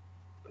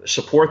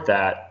support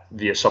that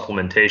via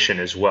supplementation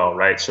as well,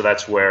 right? So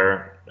that's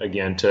where,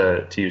 again,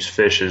 to use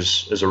fish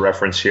as a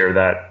reference here,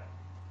 that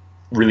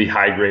really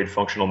high grade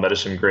functional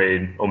medicine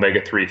grade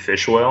omega-3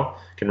 fish oil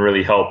can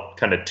really help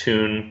kind of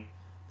tune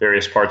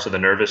various parts of the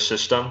nervous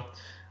system.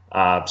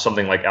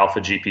 Something like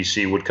alpha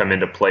GPC would come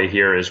into play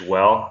here as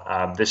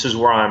well. This is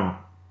where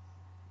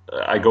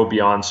I go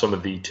beyond some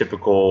of the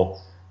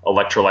typical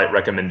electrolyte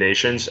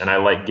recommendations, and I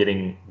like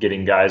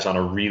getting guys on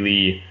a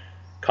really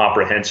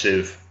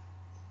comprehensive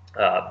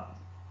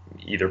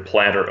either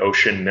plant or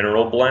ocean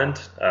mineral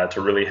blend to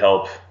really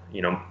help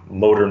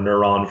motor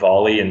neuron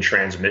volley and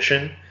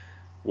transmission,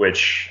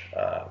 which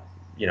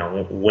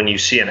when you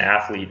see an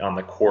athlete on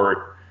the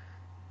court,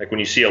 like when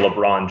you see a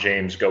LeBron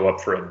James go up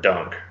for a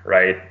dunk,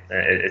 right?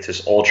 It's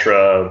this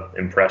ultra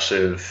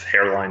impressive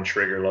hairline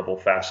trigger level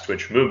fast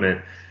twitch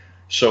movement.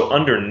 So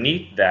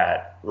underneath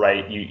that,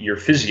 right, your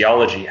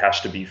physiology has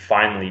to be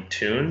finely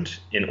tuned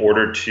in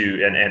order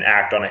to and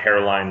act on a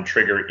hairline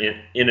trigger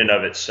in and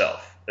of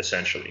itself,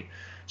 essentially.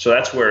 So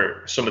that's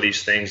where some of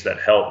these things that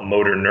help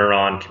motor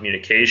neuron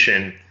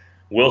communication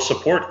will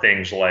support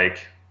things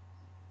like,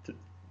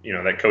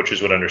 that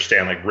coaches would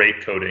understand, like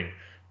rate coding,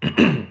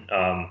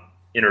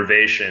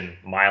 innervation,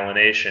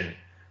 myelination,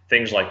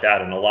 things like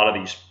that. And a lot of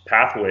these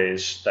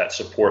pathways that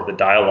support the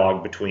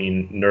dialogue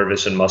between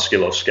nervous and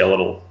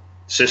musculoskeletal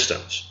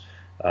systems.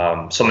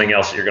 Something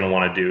else that you're going to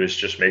want to do is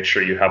just make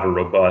sure you have a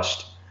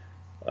robust,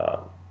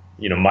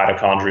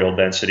 mitochondrial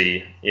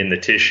density in the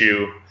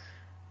tissue,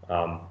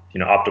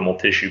 optimal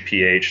tissue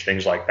pH,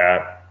 things like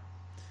that.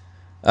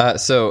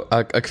 So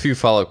a few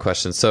follow-up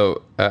questions.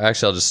 So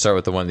actually, I'll just start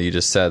with the one that you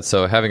just said.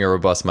 So having a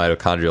robust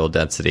mitochondrial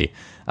density,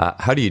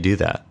 how do you do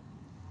that?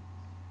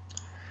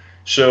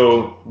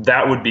 So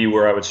that would be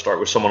where I would start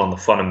with someone on the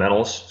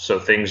fundamentals. So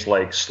things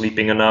like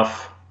sleeping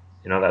enough,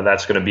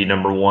 that's going to be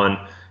number one.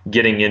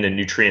 Getting in a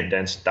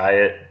nutrient-dense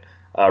diet,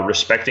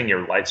 respecting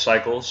your light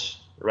cycles,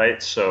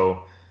 right?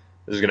 So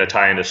this is going to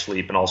tie into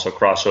sleep and also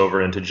cross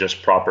over into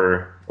just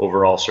proper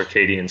overall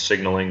circadian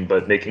signaling,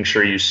 but making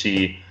sure you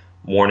see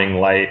morning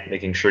light,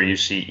 making sure you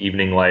see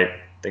evening light,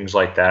 things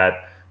like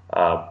that,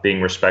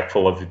 being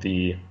respectful of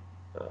the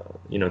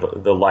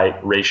light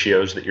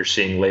ratios that you're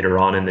seeing later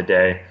on in the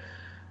day.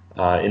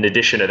 In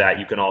addition to that,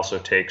 you can also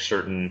take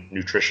certain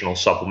nutritional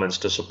supplements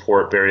to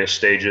support various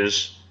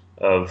stages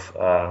of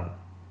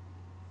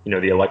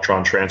the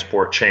electron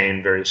transport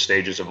chain, various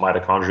stages of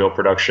mitochondrial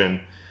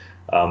production.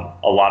 A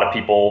lot of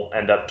people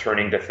end up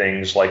turning to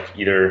things like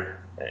either,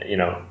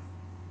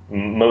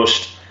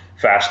 most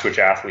fast twitch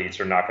athletes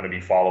are not going to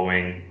be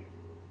following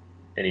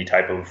any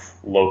type of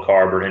low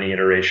carb or any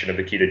iteration of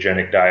the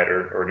ketogenic diet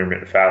or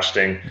intermittent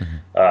fasting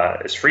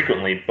as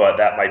frequently, but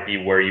that might be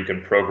where you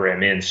can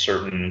program in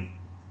certain,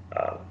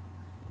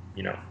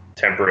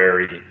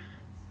 temporary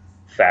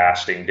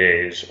fasting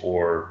days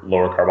or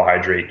lower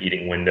carbohydrate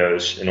eating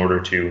windows in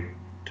order to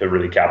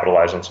really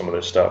capitalize on some of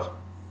this stuff.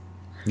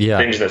 Yeah.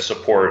 Things that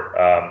support,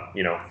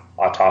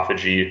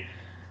 autophagy,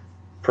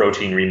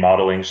 protein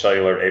remodeling,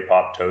 cellular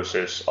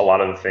apoptosis, a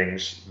lot of the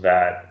things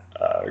that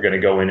are going to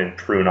go in and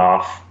prune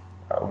off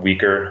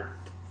weaker,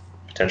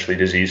 potentially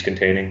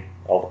disease-containing,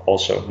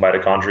 also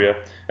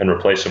mitochondria, and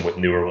replace them with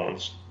newer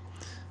ones.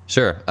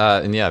 Sure.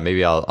 And yeah,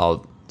 maybe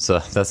I'll so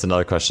that's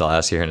another question I'll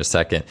ask you here in a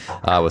second,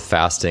 with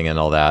fasting and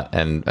all that.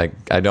 And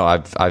I know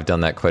I've done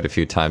that quite a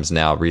few times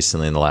now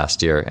recently in the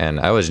last year, and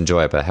I always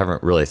enjoy it, but I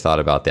haven't really thought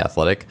about the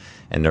athletic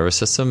and nervous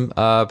system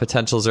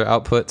potentials or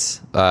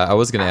outputs. I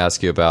was going to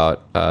ask you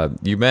about,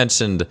 you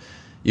mentioned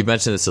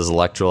this as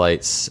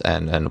electrolytes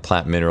and a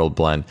plant mineral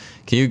blend.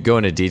 Can you go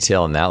into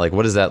detail on that? Like,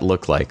 what does that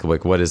look like?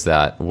 Like, what is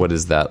that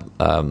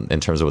in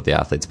terms of what the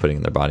athlete's putting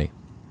in their body?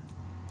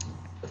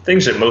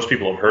 Things that most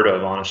people have heard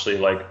of, honestly,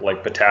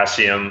 like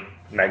potassium,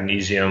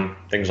 magnesium,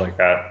 things like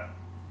that.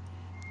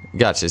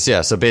 Gotcha. So,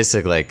 yeah. So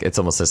basically, like, it's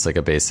almost just like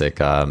a basic,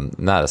 it's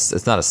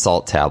not a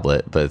salt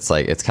tablet, but it's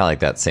kind of like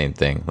that same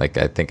thing. Like,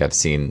 I think I've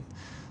seen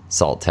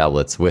salt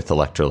tablets with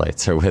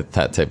electrolytes or with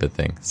that type of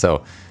thing.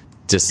 So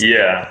just,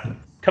 yeah,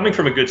 coming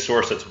from a good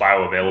source that's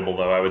bioavailable,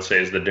 though, I would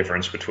say is the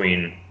difference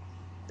between,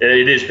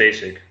 it is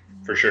basic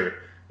for sure.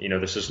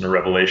 This isn't a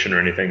revelation or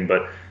anything,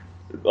 but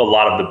a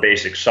lot of the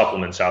basic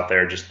supplements out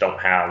there just don't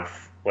have,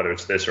 whether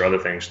it's this or other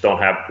things, don't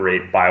have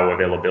great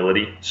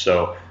bioavailability.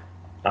 So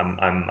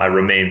I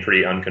remain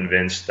pretty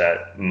unconvinced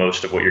that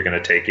most of what you're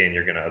going to take in,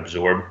 you're going to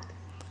absorb.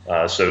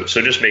 So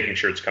just making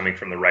sure it's coming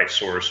from the right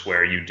source,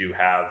 where you do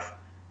have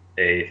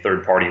a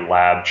third-party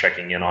lab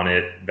checking in on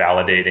it,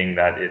 validating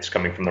that it's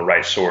coming from the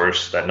right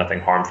source, that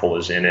nothing harmful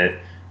is in it,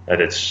 that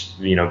it's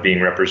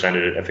being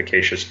represented at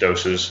efficacious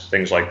doses,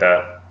 things like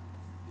that.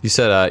 You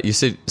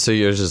said so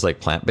yours is like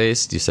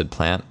plant-based? You said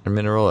plant or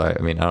mineral? I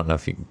mean, I don't know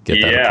if you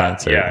get that at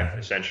plants or... Yeah,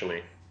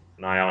 essentially.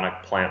 An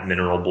ionic plant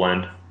mineral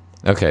blend.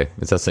 Okay.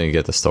 Is that something you get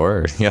at the store?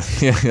 Or you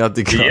have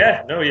to go?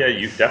 Yeah,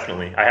 you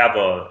definitely. I have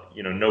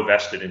no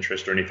vested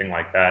interest or anything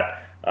like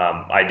that.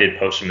 I did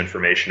post some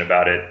information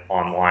about it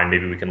online.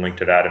 Maybe we can link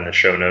to that in the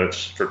show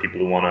notes for people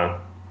who want to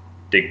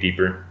dig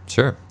deeper.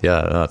 Sure.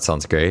 Yeah, that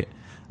sounds great.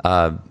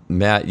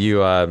 Matt, you,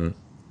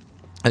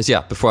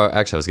 before I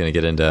was going to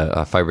get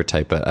into fiber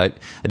type, but I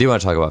do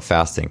want to talk about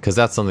fasting because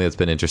that's something that's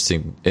been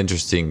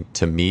interesting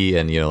to me.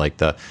 And, like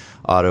the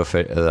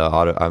autophagy.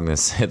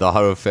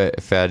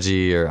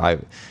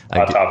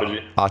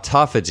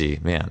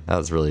 Man, that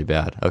was really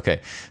bad.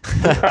 Okay.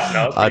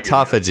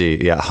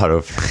 Autophagy. Yeah.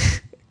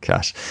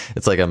 Gosh,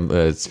 it's like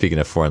I'm speaking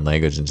a foreign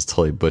language and just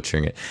totally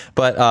butchering it.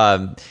 But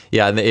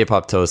and the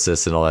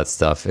apoptosis and all that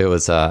stuff. It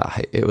was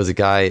a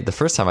guy. The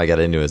first time I got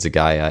into it was a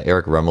guy,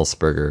 Eric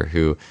Rummelsberger,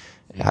 who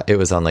it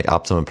was on like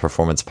Optimum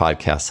Performance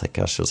podcast.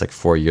 It was like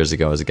 4 years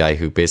ago. It was a guy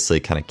who basically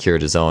kind of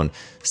cured his own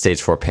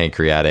stage 4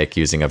 pancreatic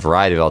using a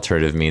variety of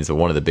alternative means. But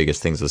one of the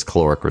biggest things was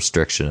caloric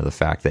restriction, of the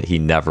fact that he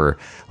never,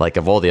 like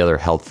of all the other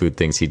health food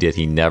things he did,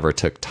 he never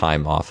took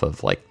time off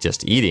of like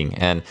just eating.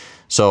 And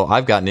so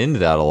I've gotten into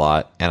that a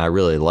lot and I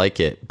really like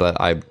it. But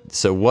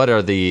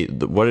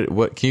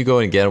what can you go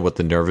in again what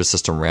the nervous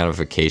system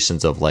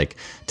ramifications of like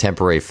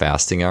temporary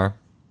fasting are?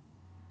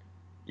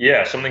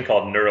 Yeah, something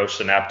called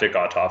neurosynaptic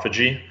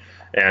autophagy.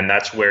 And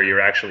that's where you're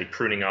actually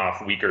pruning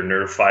off weaker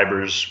nerve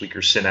fibers,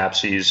 weaker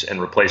synapses,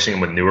 and replacing them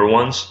with newer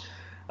ones.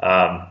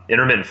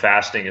 Intermittent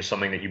fasting is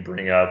something that you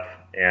bring up,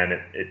 and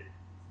it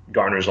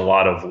garners a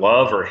lot of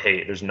love or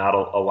hate. There's not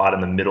a lot in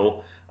the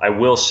middle. I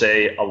will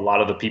say a lot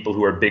of the people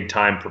who are big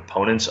time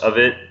proponents of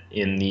it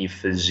in the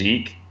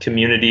physique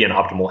community and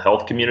optimal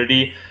health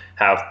community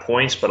have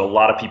points, but a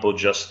lot of people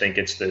just think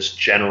it's this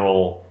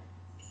general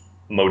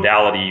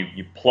modality.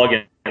 You plug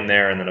it in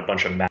there and then a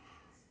bunch of magic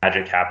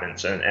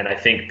happens. And I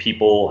think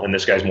people, and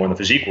this guy's more in the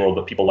physique world,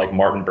 but people like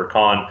Martin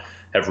Berkhan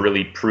have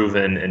really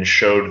proven and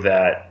showed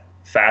that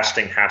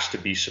fasting has to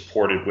be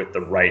supported with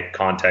the right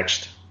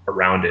context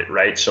around it,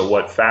 right? So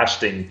what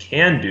fasting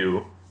can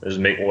do is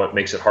what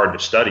makes it hard to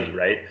study,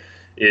 right,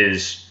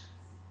 is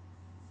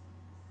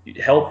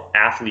help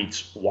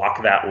athletes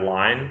walk that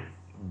line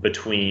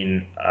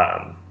between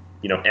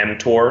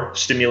mTOR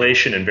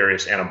stimulation and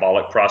various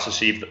anabolic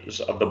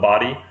processes of the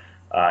body,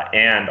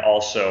 and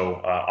also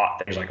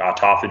things like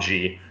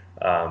autophagy,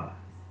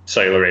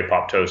 cellular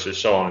apoptosis,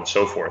 so on and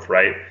so forth,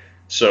 right?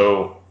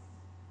 So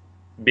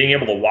being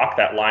able to walk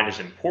that line is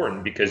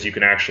important because you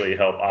can actually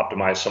help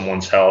optimize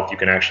someone's health. You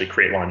can actually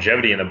create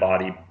longevity in the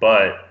body,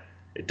 but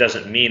it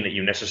doesn't mean that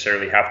you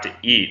necessarily have to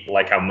eat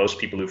like how most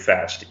people who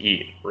fast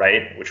eat,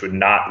 right? Which would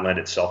not lend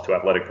itself to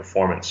athletic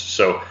performance.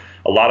 So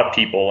a lot of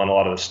people and a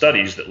lot of the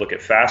studies that look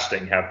at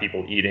fasting have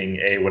people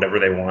eating whatever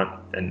they want.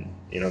 And,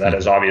 that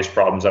has obvious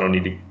problems I don't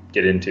need to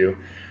get into.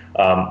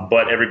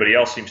 But everybody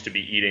else seems to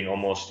be eating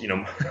almost,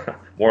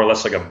 more or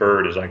less like a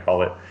bird, as I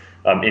call it,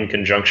 in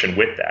conjunction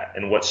with that.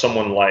 And what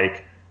someone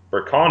like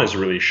Berkhan has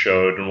really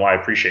showed, and why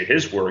I appreciate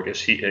his work, is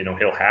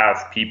he'll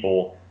have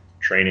people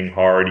training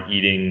hard,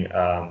 eating,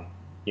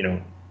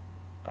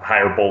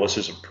 higher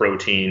boluses of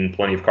protein,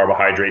 plenty of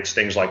carbohydrates,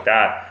 things like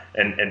that.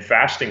 And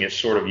fasting is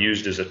sort of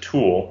used as a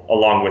tool,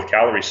 along with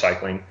calorie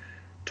cycling,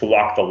 to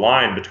walk the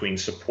line between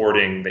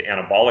supporting the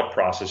anabolic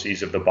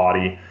processes of the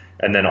body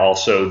and then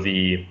also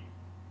the,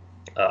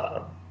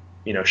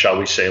 shall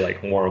we say,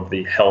 like more of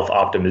the health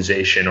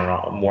optimization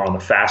or more on the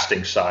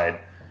fasting side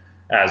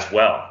as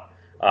well.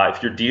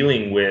 If you're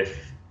dealing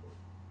with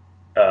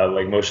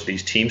like most of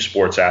these team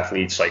sports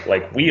athletes,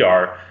 like we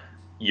are,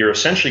 you're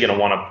essentially going to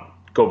want to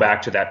go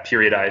back to that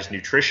periodized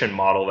nutrition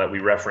model that we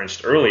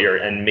referenced earlier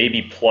and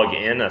maybe plug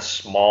in a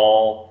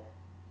small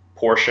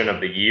portion of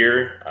the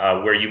year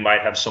where you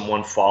might have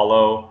someone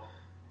follow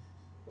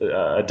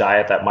a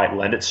diet that might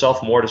lend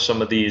itself more to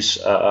some of these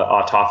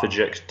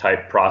autophagic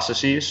type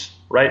processes,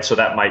 right? So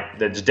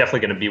that's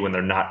definitely going to be when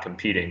they're not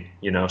competing,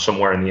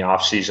 somewhere in the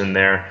off season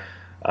there.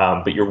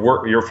 But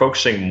you're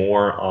focusing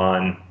more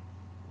on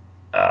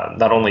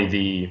not only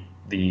the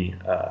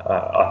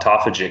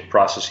autophagic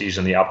processes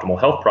and the optimal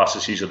health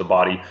processes of the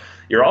body,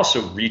 you're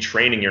also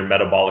retraining your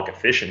metabolic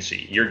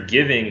efficiency. You're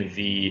giving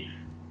the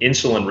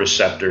insulin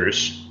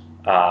receptors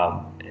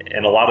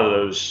and a lot of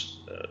those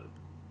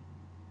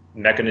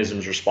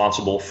mechanisms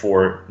responsible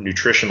for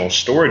nutritional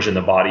storage in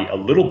the body a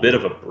little bit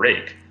of a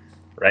break,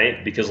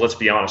 right? Because let's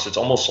be honest, it's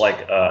almost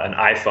like an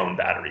iPhone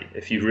battery.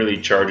 If you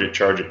really charge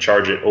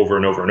it over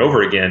and over and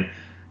over again,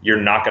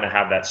 you're not going to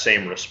have that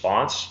same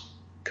response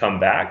come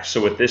back.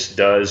 So what this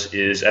does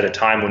is, at a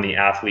time when the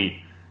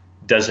athlete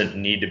doesn't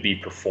need to be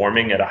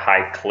performing at a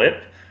high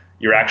clip,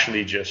 you're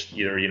actually just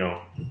either,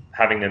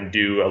 having them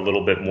do a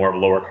little bit more of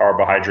lower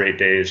carbohydrate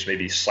days,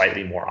 maybe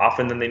slightly more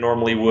often than they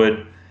normally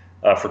would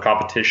for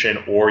competition,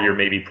 or you're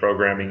maybe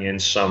programming in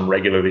some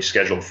regularly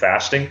scheduled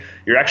fasting.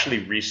 You're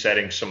actually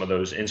resetting some of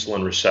those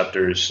insulin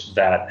receptors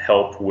that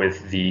help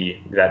with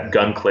that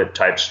gun clip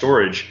type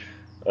storage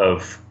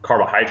of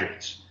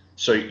carbohydrates.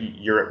 So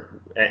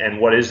and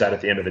what is that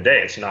at the end of the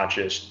day? It's not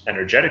just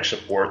energetic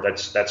support.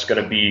 That's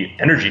going to be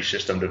energy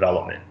system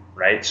development,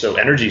 right? So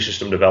energy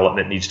system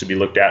development needs to be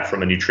looked at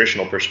from a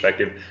nutritional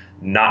perspective,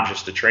 not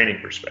just a training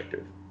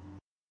perspective.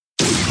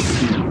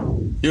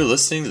 You're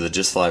listening to the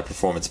Just Fly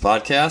Performance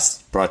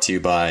Podcast, brought to you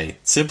by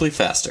Simply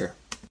Faster.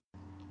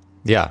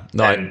 Yeah,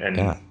 no,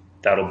 and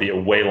that'll be a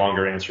way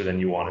longer answer than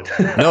you wanted.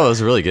 No, it was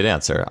a really good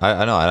answer.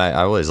 I know, and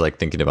I always like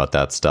thinking about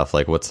that stuff,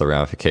 like what's the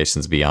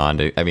ramifications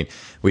beyond. I mean,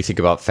 we think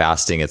about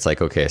fasting, it's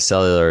like, okay,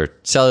 cellular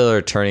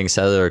turning,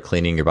 cellular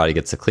cleaning, your body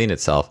gets to clean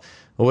itself.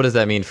 Well, what does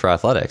that mean for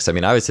athletics? I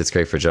mean, I would say it's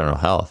great for general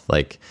health.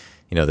 Like,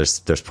 you know, there's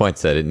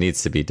points that it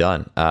needs to be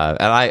done.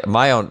 And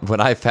when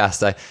I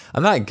fast,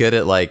 I'm not good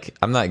at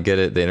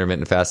the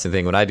intermittent fasting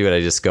thing. When I do it, I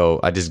just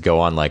go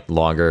on like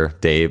longer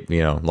day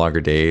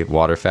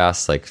water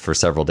fasts, like for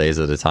several days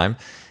at a time.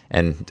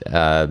 And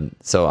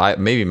so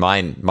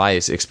my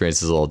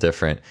experience is a little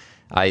different.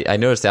 I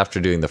noticed after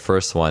doing the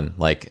first one,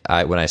 like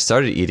when I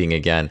started eating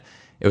again,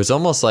 it was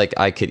almost like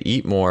I could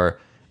eat more.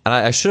 And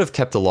I should have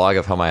kept a log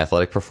of how my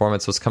athletic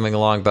performance was coming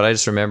along, but I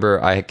just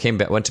remember I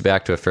went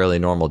back to a fairly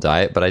normal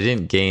diet, but I actually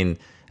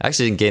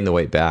didn't gain the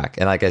weight back,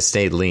 and like I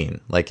stayed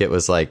lean. Like it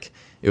was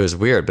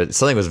weird, but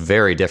something was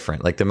very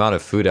different. Like the amount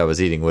of food I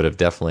was eating would have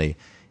definitely,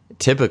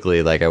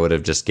 typically, like I would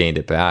have just gained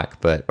it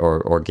back, but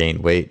or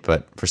gained weight.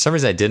 But for some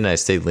reason I didn't. I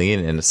stayed lean,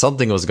 and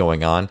something was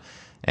going on.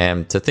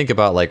 And to think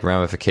about like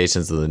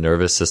ramifications of the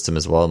nervous system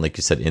as well, and like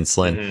you said,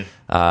 insulin.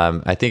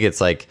 I think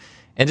it's like.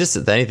 And just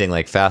anything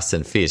like fast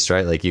and feast,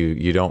 right? Like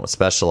you don't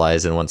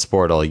specialize in one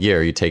sport all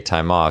year. You take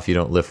time off. You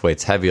don't lift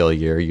weights heavy all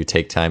year. You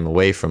take time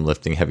away from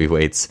lifting heavy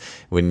weights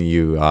when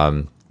you,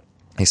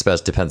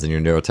 especially depends on your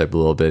neurotype a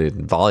little bit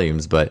in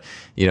volumes. But,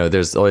 you know,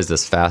 there's always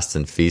this fast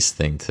and feast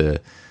thing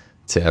to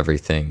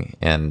everything.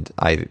 And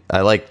I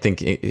like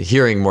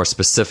hearing more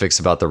specifics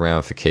about the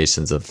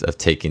ramifications of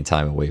taking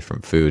time away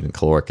from food and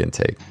caloric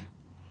intake.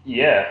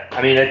 Yeah.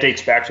 I mean, that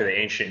dates back to the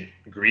ancient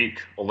Greek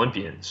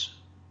Olympians.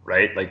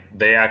 Right? Like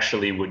they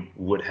actually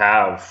would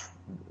have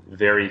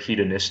very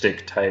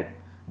hedonistic type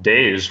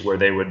days where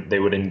they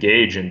would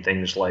engage in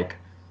things like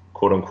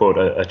quote unquote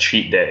a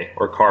cheat day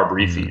or carb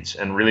refeeds.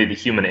 And really the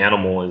human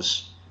animal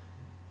is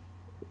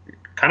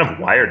kind of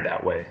wired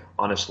that way,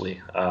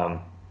 honestly.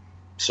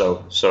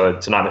 So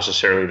it's not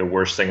necessarily the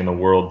worst thing in the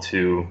world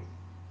to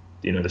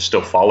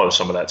still follow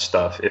some of that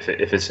stuff if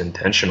it's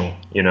intentional,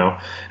 you know?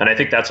 And I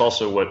think that's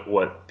also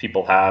what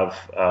people have,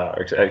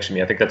 I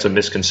think that's a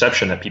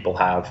misconception that people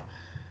have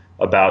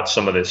about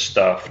some of this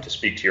stuff, to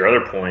speak to your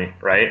other point,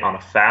 right? On a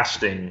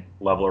fasting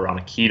level or on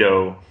a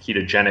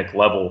ketogenic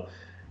level.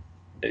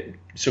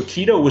 So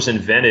keto was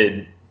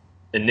invented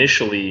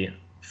initially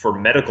for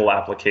medical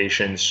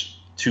applications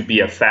to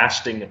be a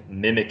fasting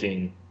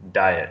mimicking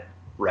diet,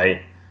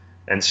 right?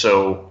 And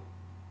so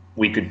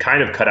we could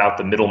kind of cut out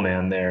the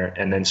middleman there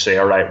and then say,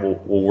 all right, well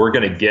we're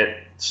going to get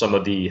some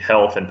of the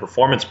health and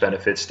performance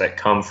benefits that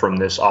come from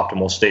this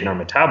optimal state in our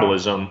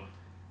metabolism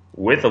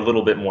with a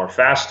little bit more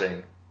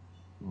fasting.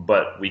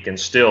 But we can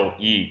still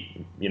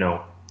eat,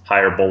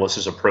 higher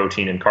boluses of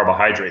protein and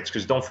carbohydrates.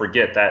 Because don't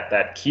forget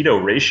that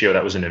keto ratio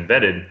that was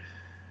invented,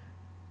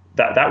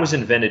 that was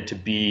invented to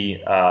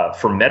be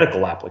for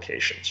medical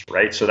applications,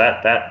 right? So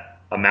that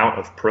amount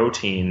of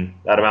protein,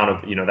 that amount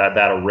of,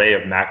 that array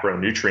of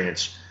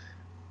macronutrients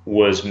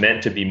was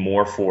meant to be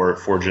more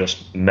for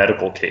just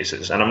medical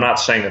cases. And I'm not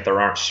saying that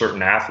there aren't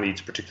certain athletes,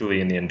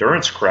 particularly in the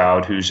endurance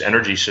crowd, whose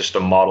energy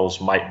system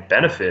models might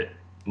benefit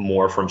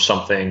more from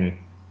something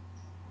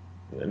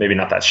maybe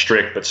not that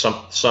strict, but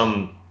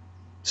some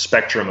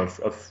spectrum of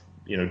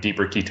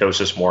deeper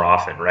ketosis more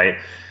often, right?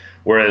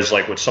 Whereas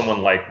like what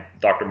someone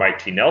like Dr. Mike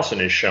T. Nelson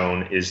has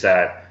shown is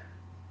that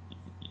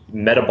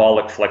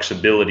metabolic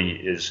flexibility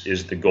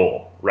is the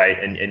goal,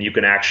 right? And you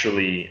can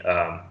actually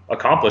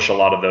accomplish a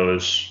lot of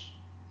those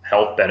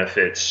health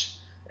benefits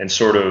and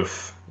sort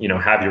of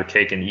have your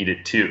cake and eat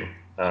it too.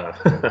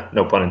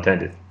 No pun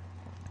intended.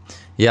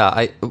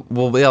 Yeah,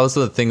 that was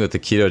the thing with the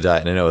keto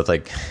diet. And I know with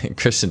like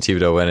Christian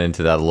Thibodeau went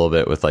into that a little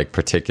bit with like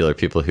particular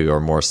people who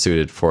are more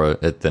suited for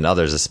it than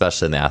others,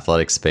 especially in the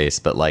athletic space.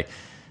 But like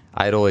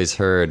I'd always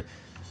heard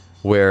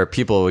where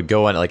people would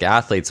go on, like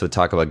athletes would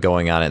talk about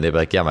going on it and they'd be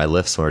like, yeah, my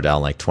lifts were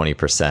down like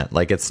 20%.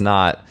 Like it's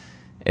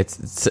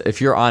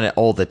if you're on it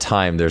all the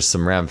time, there's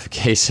some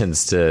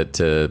ramifications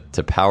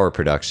to power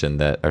production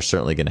that are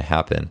certainly going to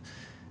happen.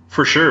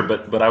 For sure,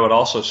 but I would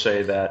also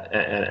say that,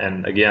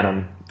 and again,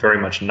 I'm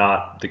very much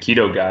not the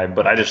keto guy,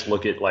 but I just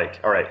look at like,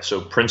 all right, so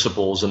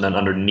principles, and then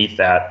underneath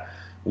that,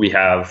 we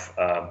have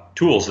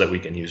tools that we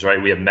can use,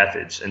 right? We have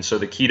methods, and so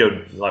the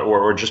keto,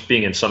 or just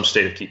being in some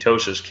state of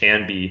ketosis,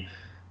 can be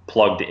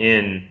plugged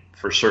in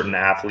for certain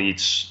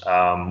athletes,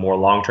 more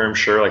long-term,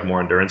 sure, like more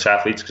endurance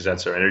athletes, because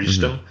that's their energy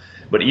system.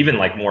 But even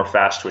like more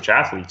fast twitch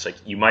athletes, like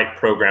you might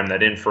program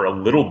that in for a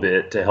little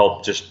bit to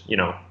help just,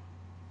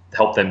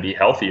 help them be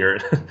healthier,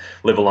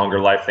 live a longer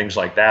life, things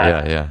like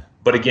that. Yeah.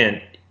 But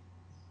again,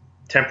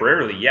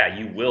 temporarily,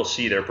 you will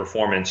see their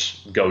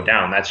performance go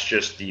down. That's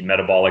just the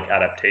metabolic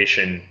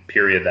adaptation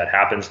period that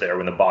happens there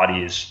when the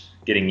body is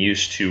getting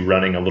used to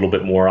running a little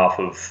bit more off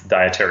of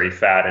dietary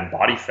fat and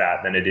body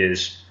fat than it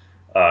is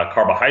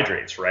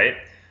carbohydrates, right?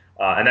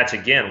 And that's,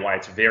 again, why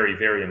it's very,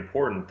 very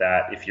important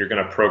that if you're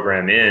going to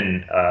program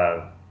in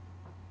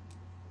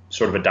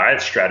sort of a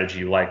diet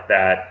strategy like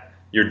that,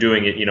 you're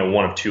doing it,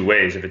 one of two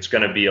ways. If it's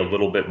going to be a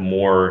little bit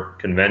more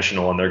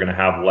conventional and they're going to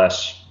have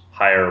less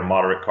higher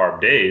moderate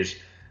carb days,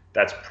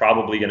 that's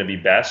probably going to be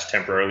best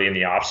temporarily in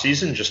the off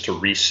season, just to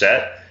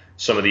reset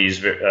some of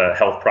these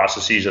health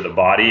processes of the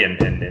body and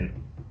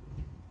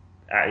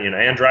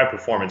drive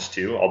performance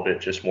too, albeit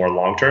just more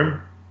long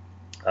term.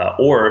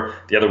 Or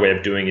the other way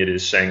of doing it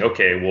is saying,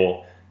 okay,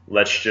 well,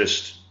 let's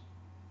just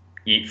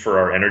eat for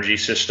our energy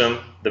system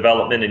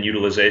development and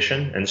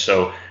utilization. And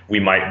so we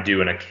might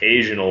do an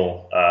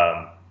occasional,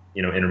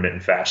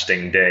 intermittent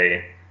fasting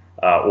day,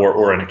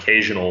 or an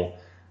occasional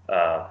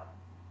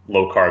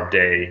low carb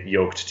day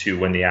yoked to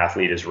when the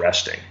athlete is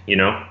resting,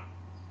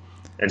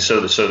 And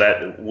so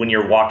that when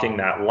you're walking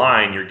that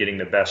line, you're getting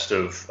the best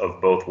of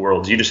both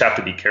worlds. You just have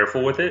to be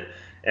careful with it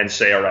and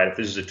say, all right, if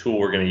this is a tool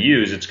we're going to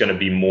use, it's going to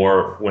be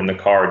more when the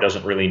car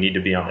doesn't really need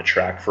to be on the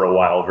track for a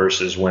while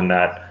versus when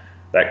that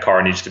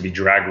car needs to be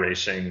drag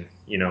racing,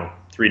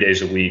 3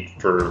 days a week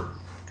for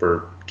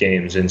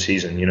games in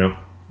season,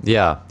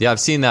 Yeah, I've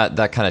seen that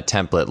kind of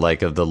template,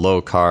 like of the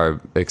low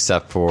carb,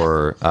 except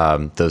for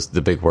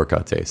the big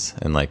workout days,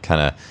 and like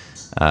kind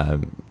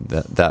of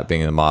that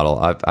being the model.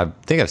 I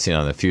think I've seen it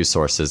on a few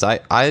sources.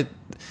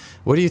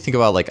 What do you think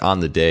about like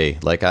on the day?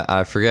 Like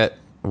I forget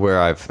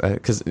where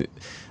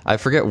I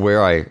forget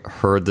where I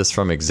heard this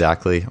from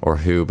exactly or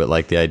who, but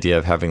like the idea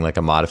of having like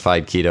a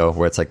modified keto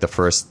where it's like the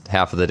first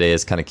half of the day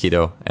is kind of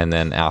keto, and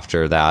then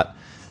after that,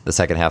 the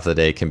second half of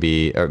the day can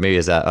be, or maybe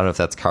I don't know if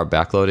that's carb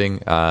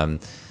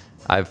backloading.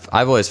 I've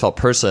always felt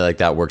personally like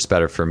that works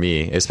better for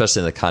me,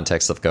 especially in the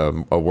context of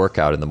a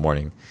workout in the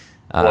morning.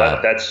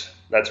 Well,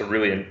 that's a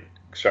really,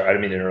 sorry, I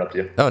didn't mean to interrupt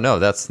you. Oh no,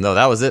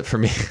 that was it for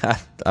me.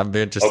 I'm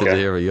interested to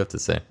hear what you have to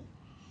say.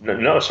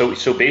 No,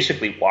 so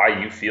basically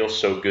why you feel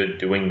so good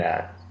doing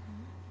that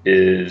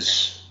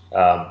is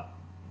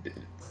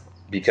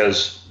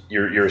because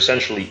you're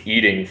essentially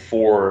eating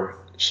for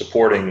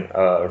support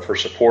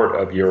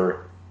of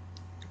your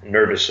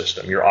nervous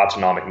system, your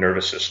autonomic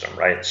nervous system,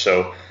 right?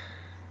 So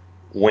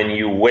when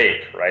you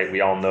wake, right,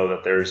 we all know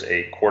that there's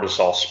a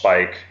cortisol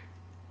spike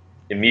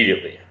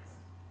immediately,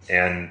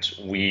 and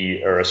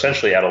we are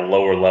essentially at a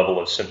lower level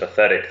of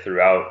sympathetic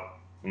throughout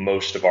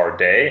most of our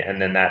day, and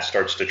then that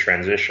starts to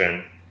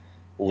transition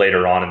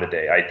later on in the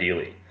day,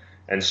 ideally.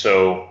 And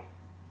so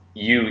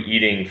you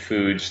eating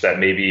foods that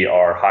maybe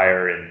are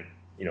higher in,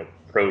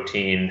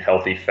 protein,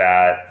 healthy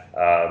fat,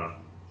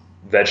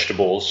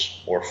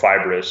 vegetables, or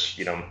fibrous,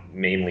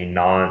 mainly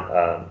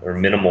or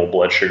minimal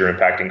blood sugar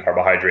impacting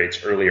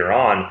carbohydrates earlier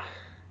on,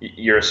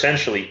 you're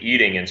essentially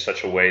eating in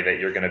such a way that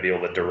you're going to be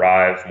able to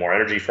derive more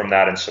energy from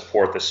that and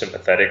support the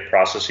sympathetic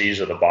processes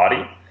of the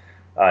body,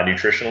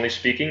 nutritionally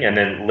speaking. And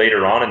then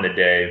later on in the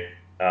day,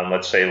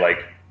 let's say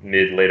like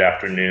late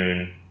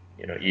afternoon,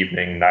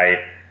 evening, night,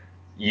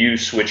 you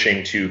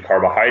switching to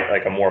carbohydrate,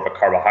 like a more of a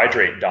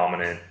carbohydrate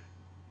dominant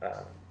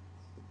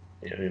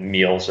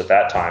meals at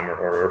that time,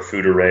 or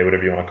food array,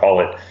 whatever you want to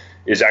call it,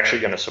 is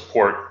actually going to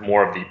support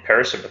more of the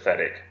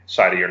parasympathetic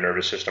side of your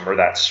nervous system, or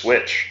that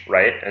switch,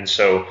 right? And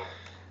so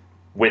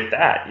with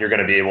that, you're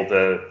going to be able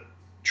to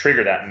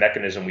trigger that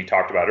mechanism we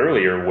talked about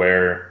earlier,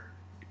 where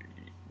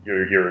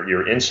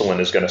your insulin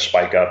is going to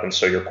spike up, and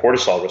so your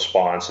cortisol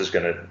response is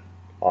going to,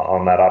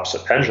 on that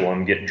opposite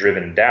pendulum, get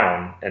driven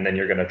down, and then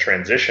you're going to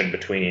transition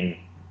between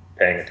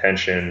paying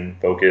attention,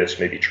 focus,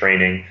 maybe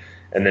training,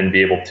 and then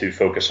be able to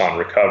focus on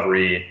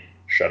recovery,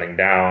 shutting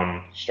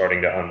down,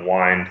 starting to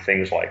unwind,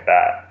 things like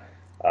that.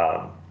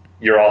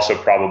 You're also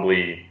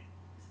probably,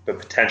 but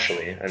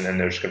potentially, and then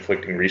there's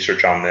conflicting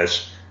research on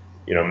this,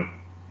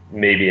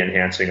 maybe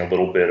enhancing a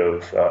little bit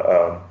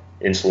of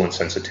insulin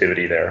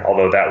sensitivity there,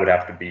 although that would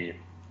have to be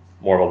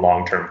more of a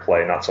long-term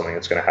play, not something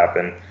that's going to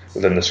happen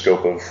within the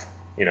scope of,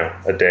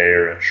 a day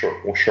or a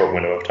short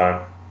window of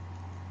time.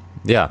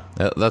 Yeah,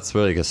 that's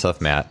really good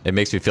stuff, Matt. It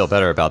makes me feel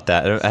better about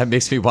that. It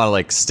makes me want to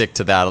like stick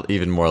to that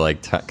even more,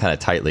 like kind of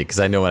tightly, because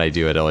I know when I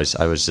do it, I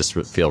always just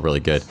feel really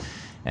good,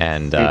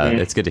 and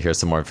it's good to hear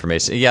some more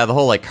information. Yeah, the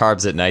whole like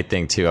carbs at night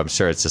thing too. I'm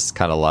sure it's just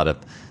kind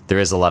of there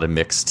is a lot of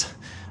mixed,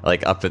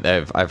 like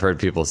I've heard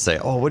people say,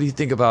 oh, what do you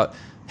think about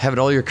having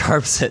all your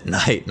carbs at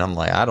night? And I'm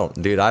like, I don't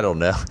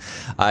know.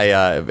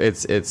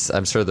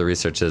 I'm sure the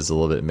research is a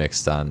little bit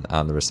mixed on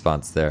the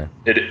response there.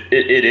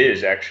 It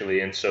is actually.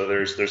 And so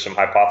there's some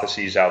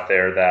hypotheses out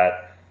there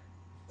that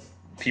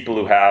people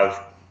who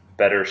have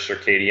better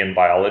circadian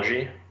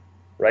biology,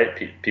 right?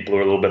 People who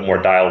are a little bit more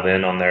dialed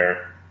in on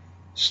their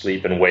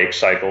sleep and wake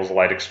cycles,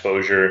 light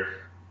exposure,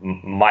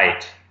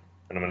 might,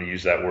 and I'm going to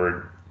use that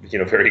word,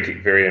 very,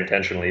 very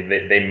intentionally,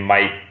 they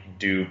might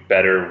do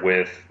better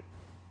with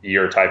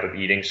your type of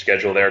eating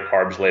schedule there,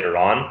 carbs later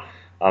on.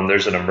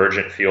 There's an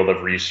emergent field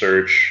of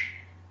research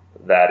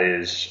that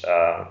is,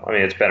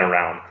 it's been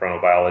around,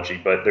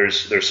 chronobiology, but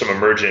there's some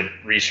emergent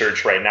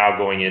research right now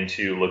going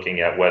into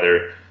looking at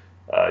whether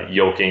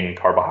yoking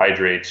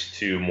carbohydrates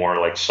to more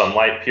like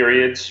sunlight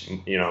periods,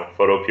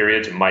 photo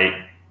periods, might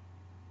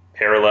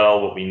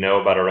parallel what we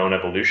know about our own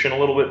evolution a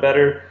little bit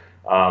better.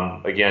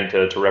 Again,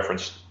 to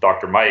reference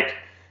Dr. Mike,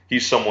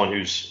 he's someone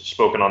who's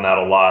spoken on that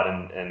a lot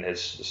and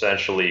has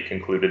essentially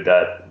concluded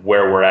that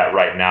where we're at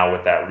right now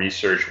with that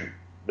research,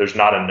 there's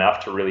not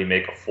enough to really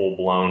make a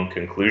full-blown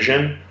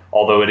conclusion,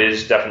 although it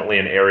is definitely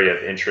an area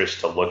of interest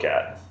to look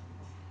at,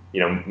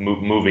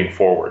 moving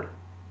forward.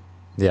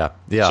 Yeah.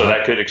 So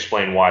that could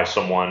explain why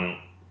someone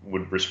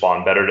would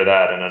respond better to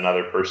that and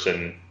another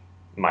person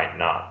might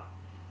not.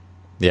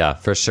 Yeah,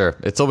 for sure.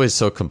 It's always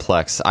so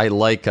complex. I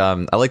like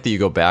that you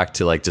go back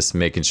to like just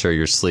making sure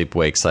your sleep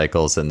wake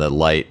cycles and the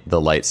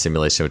light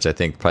stimulation, which I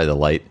think probably the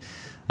light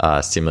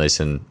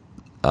stimulation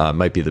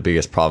might be the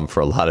biggest problem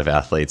for a lot of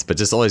athletes. But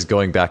just always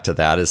going back to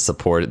that is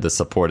the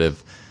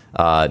supportive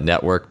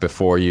network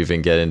before you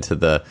even get into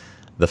the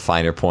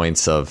finer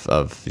points of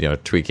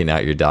tweaking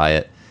out your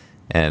diet.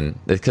 And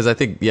because I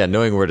think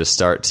knowing where to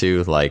start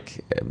too,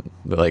 like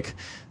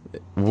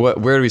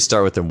where do we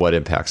start with and what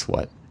impacts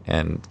what,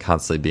 and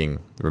constantly being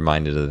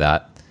reminded of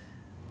that.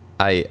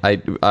 I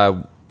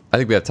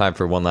think we have time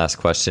for one last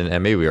question,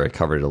 and maybe we already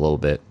covered it a little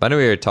bit. But I know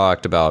we already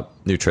talked about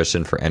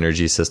nutrition for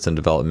energy system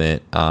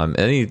development.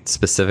 Any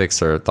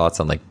specifics or thoughts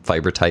on like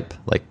fiber type,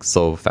 like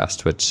slow,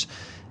 fast twitch?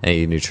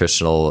 Any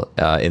nutritional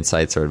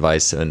insights or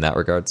advice in that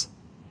regards?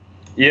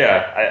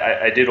 Yeah,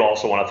 I did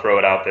also want to throw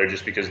it out there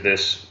just because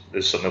this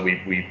is something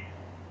that we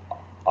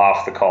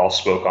off the call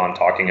spoke on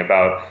talking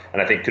about,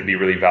 and I think could be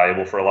really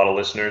valuable for a lot of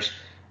listeners.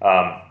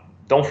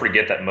 Don't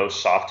forget that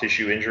most soft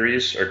tissue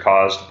injuries are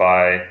caused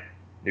by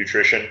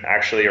nutrition,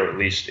 actually, or at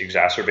least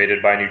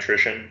exacerbated by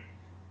nutrition,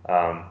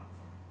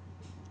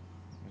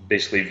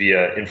 basically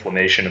via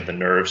inflammation of the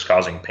nerves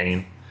causing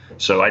pain.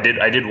 So I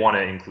did want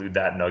to include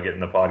that nugget in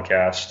the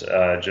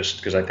podcast, just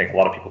because I think a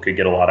lot of people could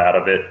get a lot out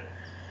of it.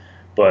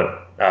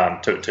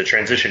 But to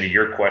transition to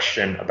your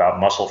question about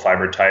muscle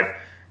fiber type,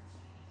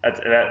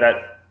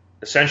 that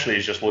essentially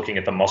is just looking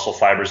at the muscle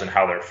fibers and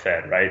how they're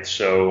fed, right?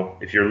 So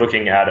if you're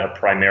looking at a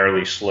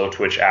primarily slow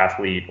twitch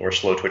athlete or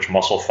slow twitch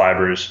muscle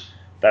fibers,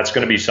 that's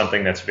going to be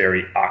something that's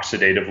very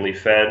oxidatively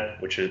fed,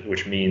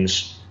 which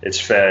means it's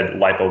fed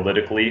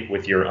lipolytically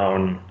with your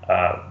own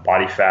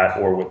body fat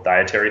or with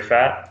dietary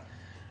fat.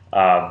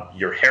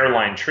 Your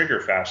hairline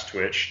trigger fast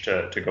twitch,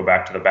 to go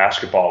back to the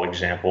basketball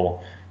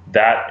example,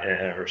 that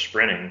or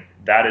sprinting,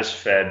 that is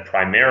fed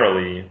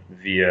primarily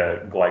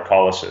via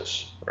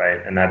glycolysis, right?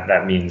 And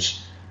that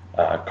means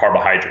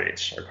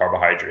carbohydrates or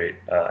carbohydrate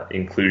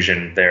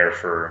inclusion there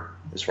for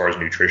as far as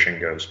nutrition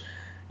goes.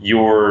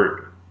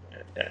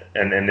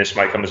 And this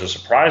might come as a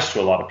surprise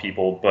to a lot of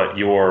people, but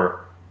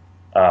your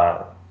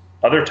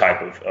other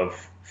type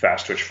of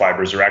fast twitch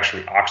fibers are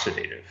actually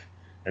oxidative.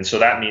 And so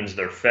that means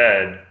they're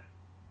fed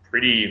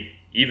pretty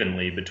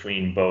evenly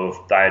between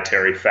both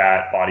dietary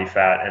fat, body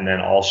fat, and then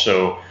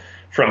also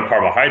from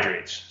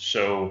carbohydrates.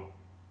 So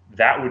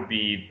that would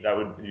be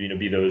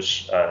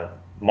those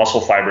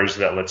muscle fibers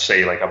that, let's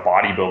say, like a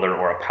bodybuilder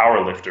or a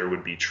power lifter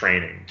would be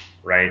training,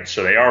 right?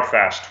 So they are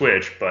fast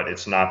twitch, but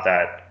it's not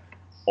that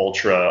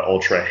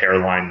ultra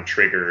hairline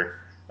trigger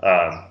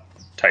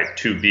type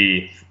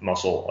 2B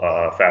muscle,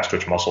 fast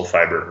twitch muscle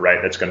fiber,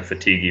 right? That's going to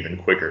fatigue even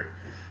quicker.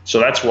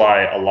 So that's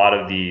why a lot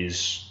of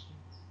these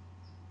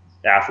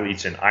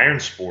athletes in iron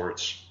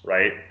sports,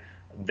 right,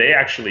 they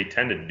actually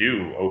tend to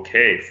do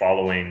okay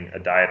following a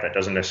diet that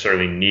doesn't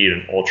necessarily need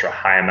an ultra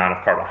high amount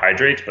of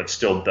carbohydrates, but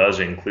still does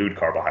include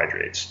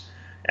carbohydrates.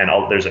 And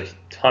there's a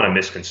ton of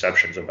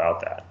misconceptions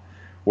about that.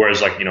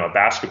 Whereas like, a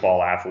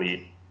basketball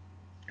athlete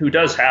who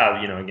does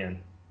have,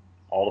 again,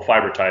 all the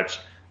fiber types,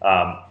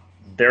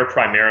 they're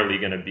primarily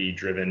going to be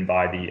driven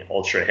by the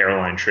ultra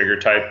hairline trigger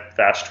type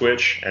fast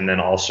twitch, and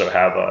then also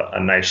have a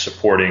nice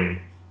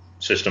supporting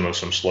system of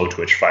some slow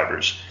twitch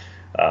fibers.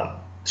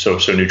 So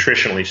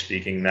nutritionally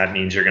speaking, that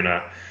means you're going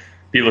to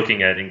be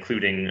looking at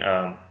including,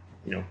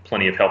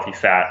 plenty of healthy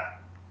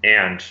fat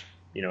and,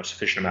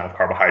 sufficient amount of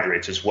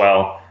carbohydrates as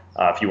well.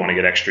 If you want to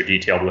get extra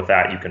detailed with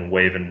that, you can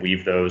wave and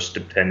weave those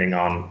depending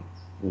on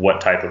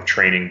what type of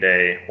training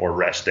day or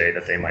rest day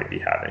that they might be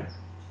having.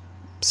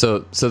 So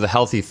the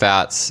healthy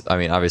fats, I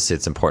mean, obviously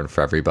it's important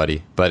for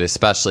everybody, but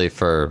especially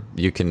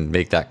you can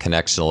make that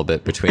connection a little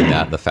bit between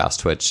that and the fast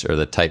twitch or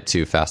the type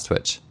 2 fast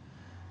twitch.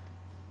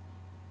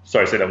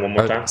 Sorry, say that one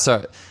more time.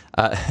 Sorry,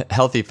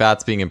 healthy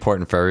fats being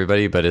important for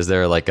everybody, but is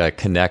there like a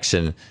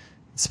connection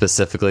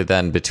specifically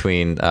then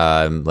between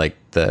are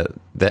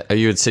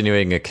you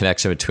insinuating a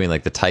connection between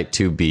like the type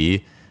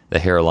 2B, the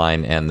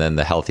hairline, and then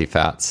the healthy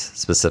fats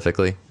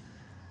specifically?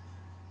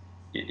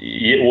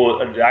 Yeah,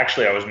 well,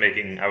 actually, I was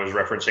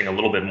referencing a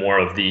little bit more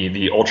of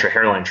the ultra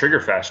hairline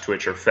trigger fast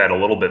twitch are fed a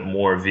little bit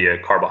more via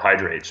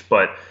carbohydrates,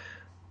 but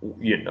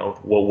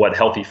what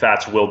healthy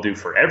fats will do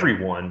for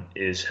everyone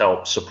is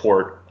help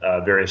support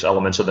various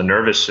elements of the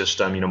nervous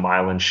system,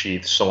 myelin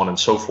sheath, so on and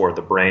so forth,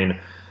 the brain,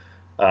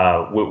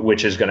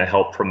 which is going to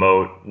help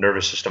promote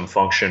nervous system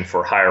function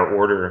for higher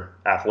order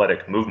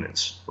athletic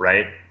movements,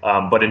 right?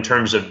 But in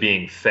terms of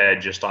being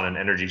fed just on an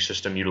energy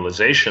system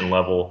utilization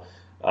level,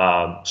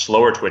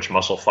 slower twitch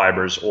muscle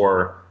fibers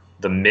or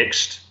the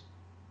mixed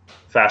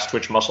fast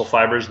twitch muscle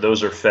fibers,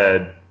 those are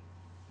fed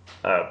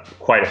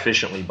quite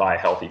efficiently by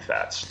healthy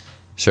fats.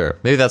 Sure.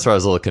 Maybe that's where I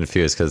was a little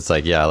confused because it's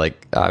like, yeah,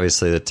 like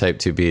obviously the type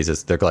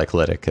 2Bs, they're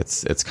glycolytic.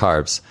 It's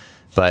carbs.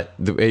 But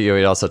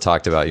we also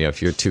talked about,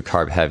 if you're too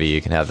carb heavy,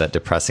 you can have that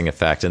depressing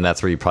effect. And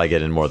that's where you probably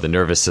get in more the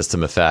nervous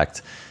system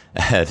effect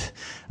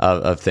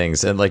of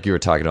things. And like you were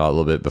talking about a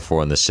little bit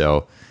before in the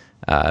show.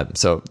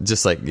 So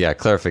just like, yeah,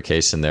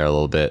 clarification there a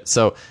little bit.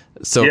 So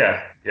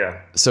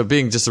yeah. So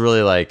being just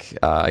really like,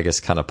 I guess,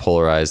 kind of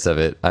polarized of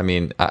it. I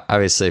mean,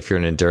 obviously, if you're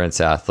an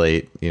endurance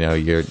athlete,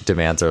 your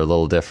demands are a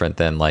little different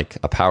than like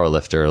a power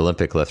lifter,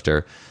 Olympic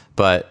lifter.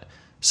 But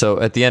so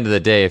at the end of the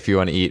day, if you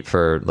want to eat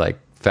for like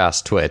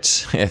fast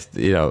twitch, if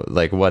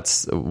like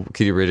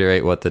could you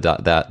reiterate what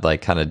that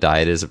like kind of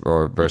diet is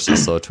or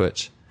versus slow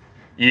twitch?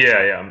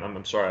 Yeah.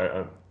 I'm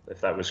sorry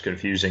if that was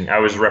confusing. I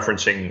was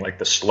referencing like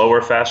the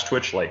slower fast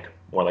twitch, like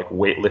more like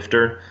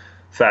weightlifter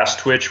fast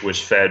twitch was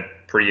fed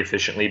pretty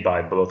efficiently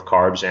by both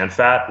carbs and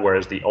fat,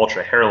 whereas the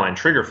ultra hairline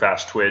trigger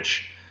fast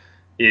twitch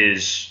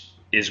is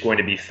going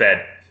to be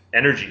fed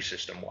energy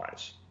system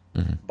wise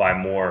by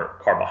more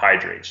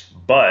carbohydrates.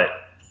 But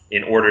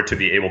in order to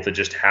be able to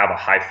just have a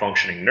high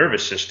functioning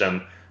nervous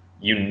system,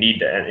 you need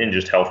to, and in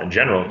just health in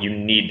general, you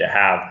need to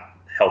have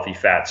healthy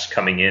fats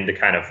coming in to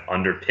kind of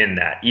underpin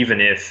that, even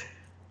if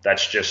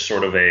that's just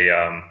sort of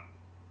a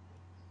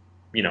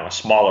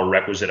smaller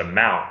requisite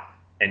amount,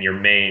 and your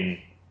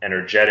main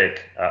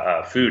energetic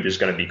food is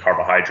going to be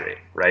carbohydrate,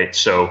 right?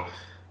 So,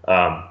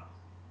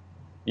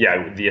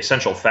 the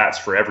essential fats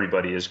for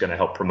everybody is going to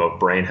help promote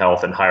brain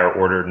health and higher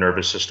order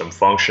nervous system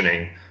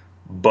functioning.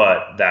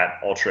 But that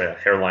ultra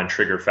hairline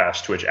trigger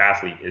fast twitch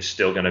athlete is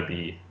still going to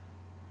be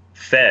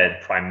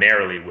fed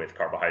primarily with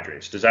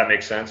carbohydrates. Does that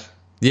make sense?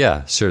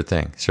 Yeah, sure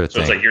thing. So it's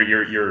like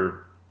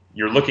you're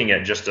looking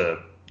at just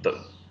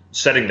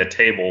setting the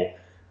table,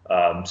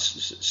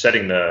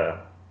 setting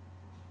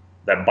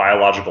that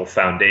biological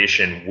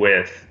foundation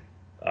with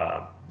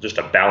just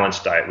a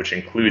balanced diet, which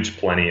includes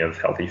plenty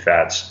of healthy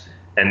fats.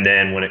 And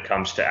then when it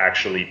comes to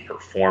actually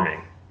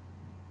performing,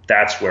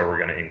 that's where we're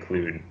going to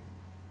include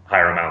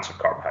higher amounts of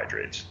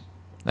carbohydrates.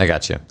 I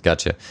gotcha.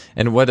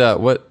 And what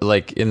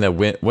like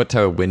what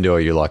type of window are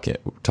you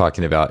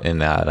talking about in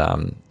that?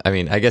 I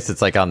mean, I guess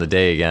it's like on the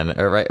day again,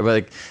 right? But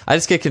like, I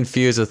just get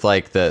confused with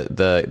like the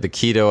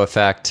keto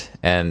effect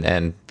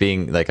and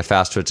being like a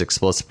fast twitch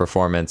explosive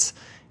performance,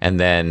 and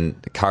then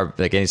carb,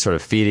 like any sort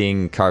of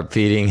carb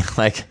feeding.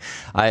 Like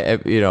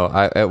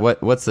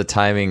what's the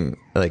timing?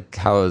 Like,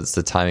 how does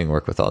the timing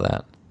work with all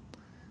that?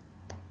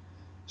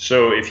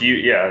 So if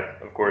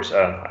of course,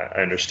 I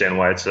understand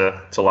why it's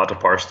a lot to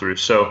parse through.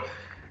 So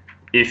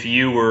if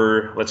you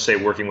were, let's say,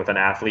 working with an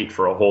athlete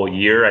for a whole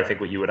year, I think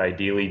what you would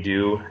ideally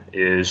do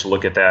is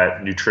look at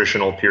that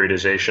nutritional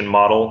periodization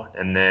model,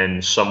 and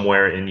then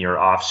somewhere in your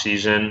off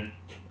season,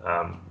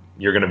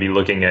 you're going to be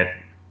looking at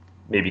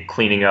maybe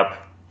cleaning up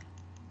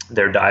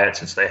their diet,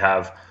 since they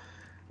have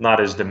not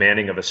as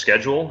demanding of a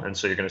schedule. And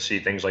so you're going to see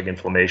things like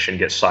inflammation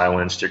get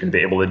silenced. You're going to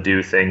be able to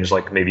do things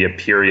like maybe a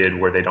period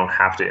where they don't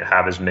have to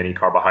have as many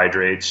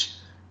carbohydrates,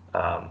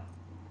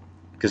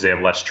 because they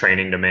have less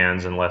training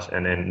demands and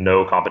then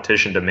no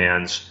competition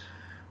demands.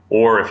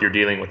 Or if you're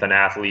dealing with an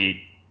athlete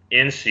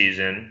in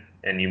season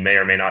and you may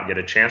or may not get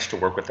a chance to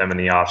work with them in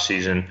the off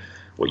season,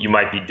 what you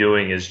might be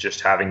doing is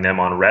just having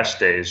them on rest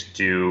days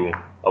do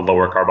a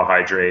lower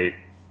carbohydrate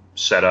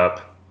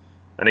setup.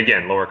 And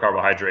again, lower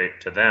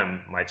carbohydrate to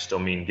them might still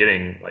mean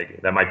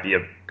that might be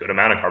a good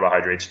amount of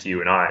carbohydrates to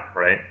you and I,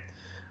 right?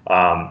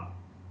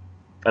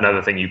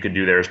 Another thing you could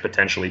do there is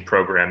potentially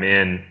program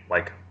in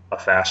like a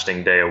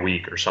fasting day a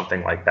week or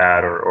something like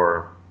that,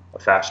 or a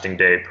fasting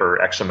day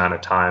per X amount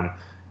of time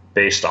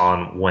based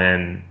on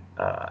when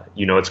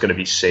it's going to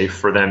be safe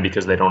for them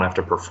because they don't have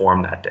to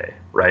perform that day,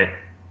 right?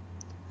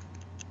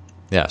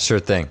 Yeah, sure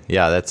thing.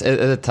 Yeah,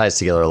 it ties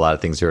together a lot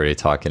of things you're already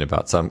talking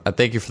about. So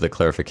thank you for the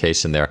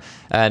clarification there.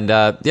 And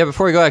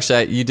before we go,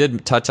 actually, you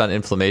did touch on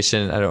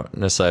inflammation. I don't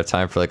necessarily have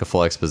time for like a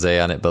full expose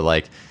on it, but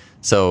like,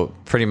 so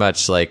pretty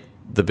much like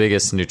the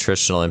biggest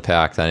nutritional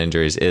impact on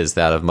injuries is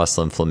that of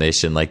muscle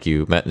inflammation, like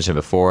you mentioned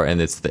before,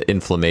 and it's the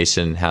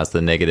inflammation has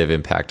the negative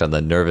impact on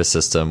the nervous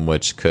system,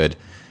 which could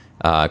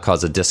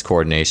cause a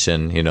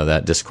discoordination.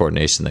 That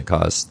discoordination that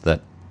caused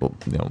that,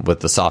 with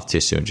the soft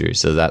tissue injury.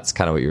 So that's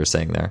kind of what you were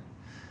saying there.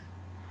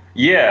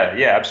 Yeah,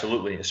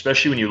 absolutely.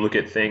 Especially when you look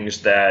at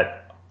things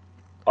that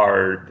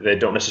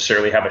don't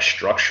necessarily have a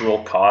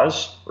structural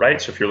cause,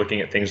 right? So if you're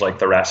looking at things like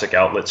thoracic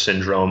outlet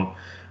syndrome,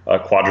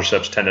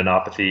 quadriceps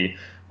tendinopathy,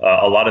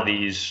 a lot of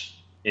these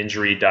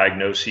injury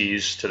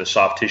diagnoses to the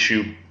soft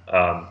tissue,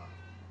 and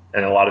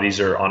a lot of these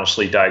are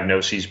honestly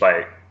diagnoses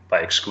by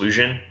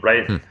exclusion,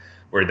 right?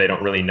 Where they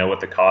don't really know what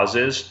the cause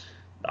is.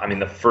 I mean,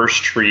 the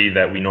first tree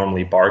that we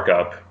normally bark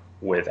up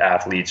with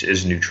athletes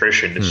is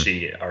nutrition to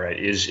see, all right,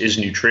 is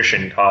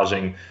nutrition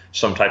causing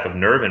some type of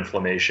nerve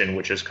inflammation,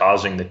 which is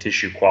causing the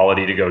tissue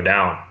quality to go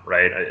down,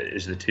 right?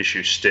 Is the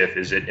tissue stiff?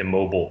 Is it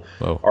immobile?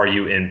 Whoa. Are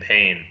you in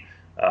pain?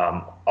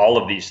 All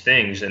of these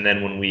things. And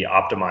then when we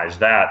optimize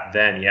that,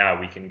 then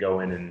we can go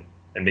in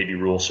and maybe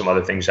rule some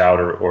other things out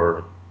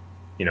or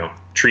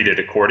treat it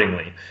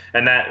accordingly.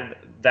 And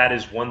that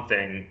is one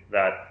thing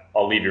that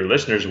I'll leave your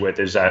listeners with,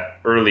 is that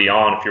early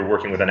on, if you're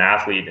working with an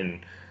athlete and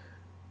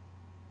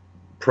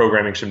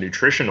programming some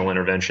nutritional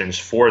interventions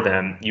for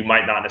them, you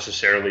might not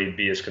necessarily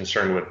be as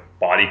concerned with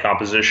body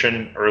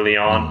composition early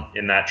on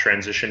in that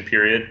transition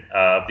period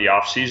of the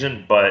off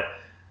season, but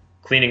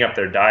cleaning up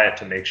their diet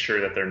to make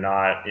sure that they're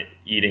not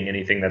eating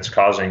anything that's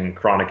causing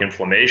chronic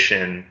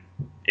inflammation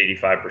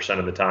 85%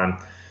 of the time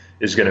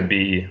is going to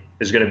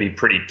be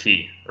pretty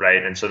key,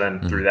 right? And so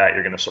then through that,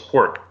 you're going to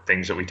support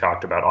things that we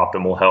talked about: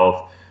 optimal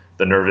health,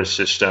 the nervous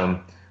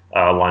system,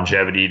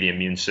 longevity, the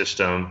immune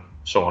system,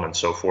 so on and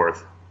so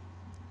forth.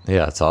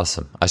 Yeah, it's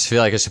awesome. I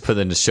feel like I should put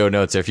it in the show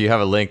notes. If you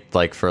have a link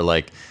for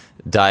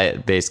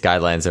diet-based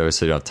guidelines,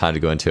 obviously we don't have time to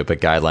go into it,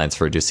 but guidelines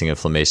for reducing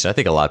inflammation. I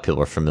think a lot of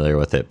people are familiar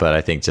with it, but I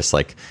think just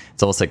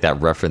it's almost like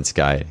that reference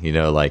guide,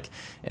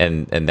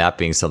 and that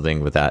being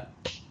something with that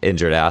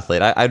injured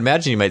athlete. I'd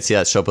imagine you might see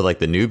that show up with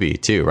the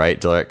newbie too, right?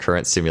 Direct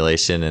current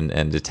stimulation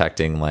and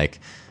detecting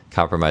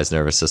compromised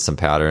nervous system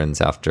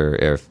patterns after,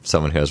 if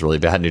someone who has really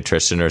bad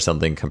nutrition or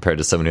something compared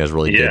to someone who has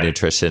really good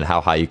nutrition, how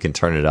high you can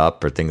turn it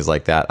up or things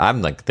like that.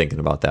 I'm thinking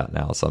about that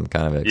now, so I'm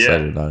kind of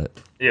excited about it.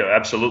 Yeah,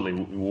 absolutely.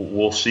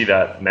 We'll see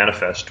that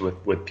manifest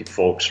with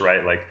folks,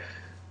 right?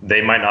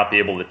 They might not be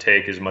able to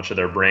take as much of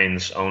their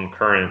brain's own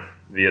current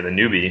via the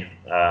newbie,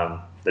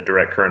 the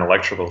direct current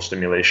electrical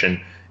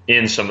stimulation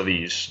in some of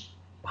these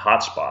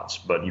hot spots,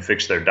 but you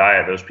fix their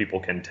diet, those people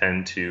can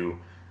tend to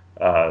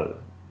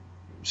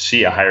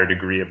see a higher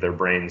degree of their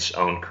brain's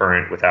own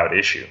current without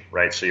issue,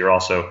 right? So you're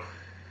also,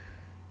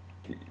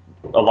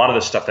 a lot of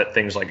the stuff that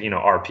things like,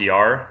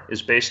 RPR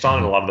is based on,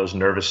 and a lot of those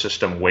nervous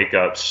system wake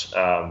ups,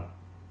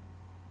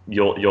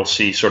 you'll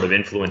see sort of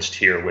influenced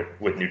here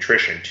with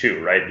nutrition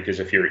too, right? Because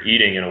if you're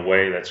eating in a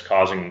way that's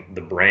causing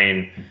the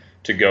brain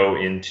to go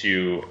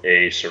into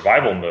a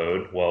survival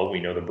mode, well, we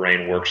know the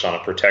brain works on a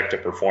protect to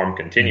perform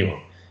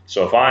continuum.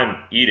 So if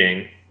I'm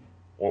eating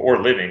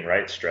or living,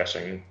 right,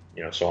 stressing,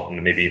 so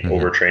on, maybe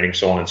overtraining,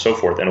 so on and so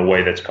forth, in a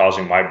way that's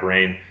causing my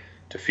brain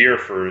to fear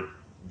for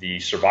the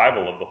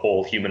survival of the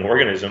whole human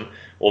organism,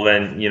 well,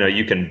 then,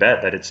 you can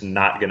bet that it's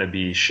not going to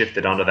be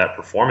shifted onto that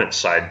performance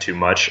side too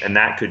much. And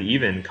that could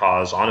even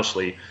cause,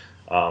 honestly,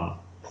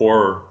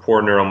 poor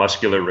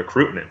neuromuscular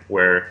recruitment,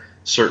 where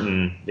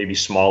certain maybe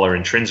smaller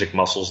intrinsic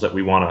muscles that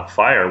we want to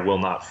fire will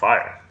not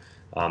fire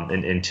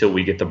until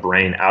we get the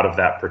brain out of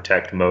that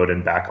protect mode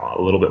and back on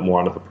a little bit more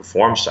onto the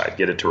perform side,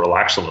 get it to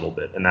relax a little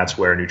bit. And that's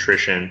where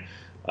nutrition,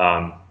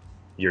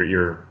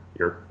 your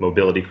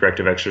mobility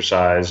corrective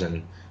exercise,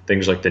 and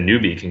things like the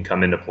newbie can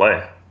come into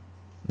play.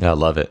 Yeah, I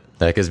love it.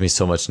 That gives me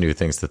so much new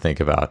things to think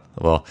about.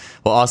 Well,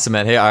 awesome,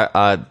 man. Hey,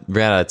 I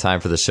ran out of time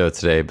for the show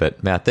today,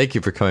 but Matt, thank you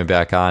for coming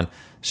back on,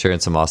 sharing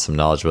some awesome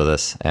knowledge with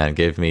us, and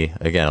gave me,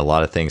 again, a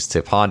lot of things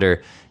to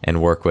ponder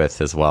and work with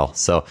as well.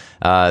 So,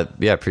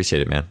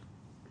 appreciate it, man.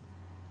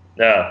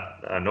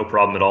 Yeah, no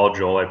problem at all,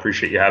 Joel. I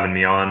appreciate you having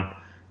me on.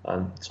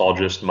 It's all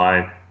just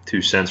my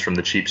 2 cents from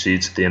the cheap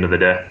seats at the end of the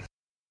day.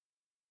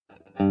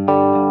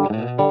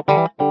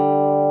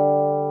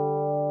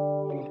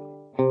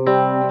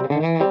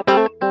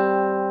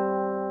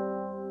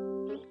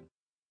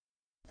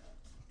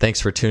 Thanks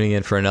for tuning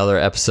in for another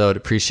episode.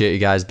 Appreciate you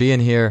guys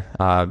being here.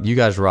 You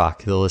guys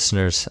rock, the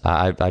listeners.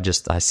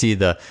 I see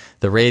the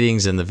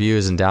ratings and the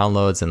views and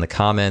downloads and the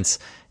comments,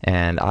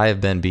 and I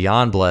have been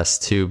beyond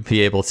blessed to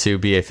be able to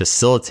be a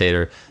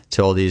facilitator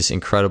to all these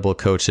incredible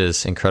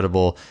coaches,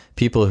 incredible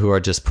people who are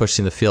just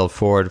pushing the field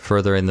forward,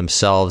 furthering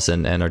themselves,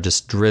 and are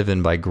just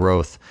driven by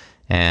growth.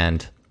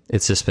 And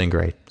it's just been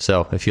great.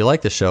 So if you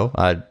like the show,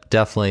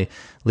 definitely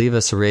leave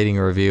us a rating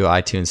or review,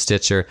 iTunes,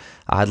 Stitcher.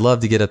 I'd love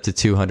to get up to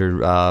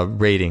 200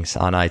 ratings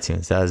on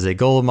iTunes. That is a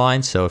goal of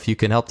mine. So if you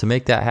can help to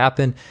make that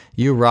happen,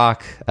 you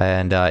rock.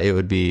 And it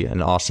would be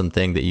an awesome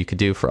thing that you could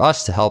do for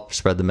us to help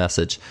spread the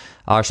message.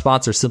 Our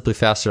sponsor,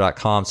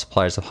 SimplyFaster.com,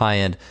 suppliers of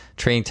high-end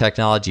training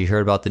technology. You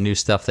heard about the new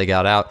stuff they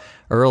got out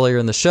earlier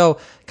in the show.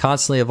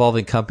 Constantly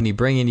evolving company,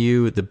 bringing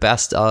you the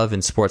best of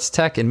in sports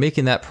tech and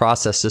making that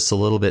process just a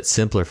little bit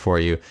simpler for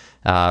you.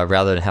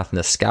 Rather than having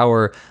to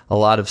scour a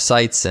lot of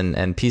sites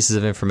and pieces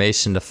of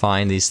information to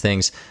find these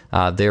things,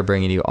 they're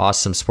bringing you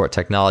awesome sport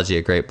technology,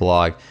 a great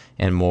blog,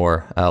 and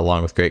more,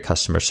 along with great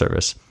customer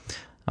service.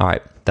 All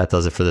right, that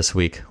does it for this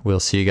week. We'll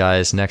see you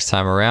guys next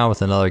time around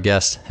with another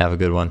guest. Have a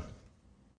good one.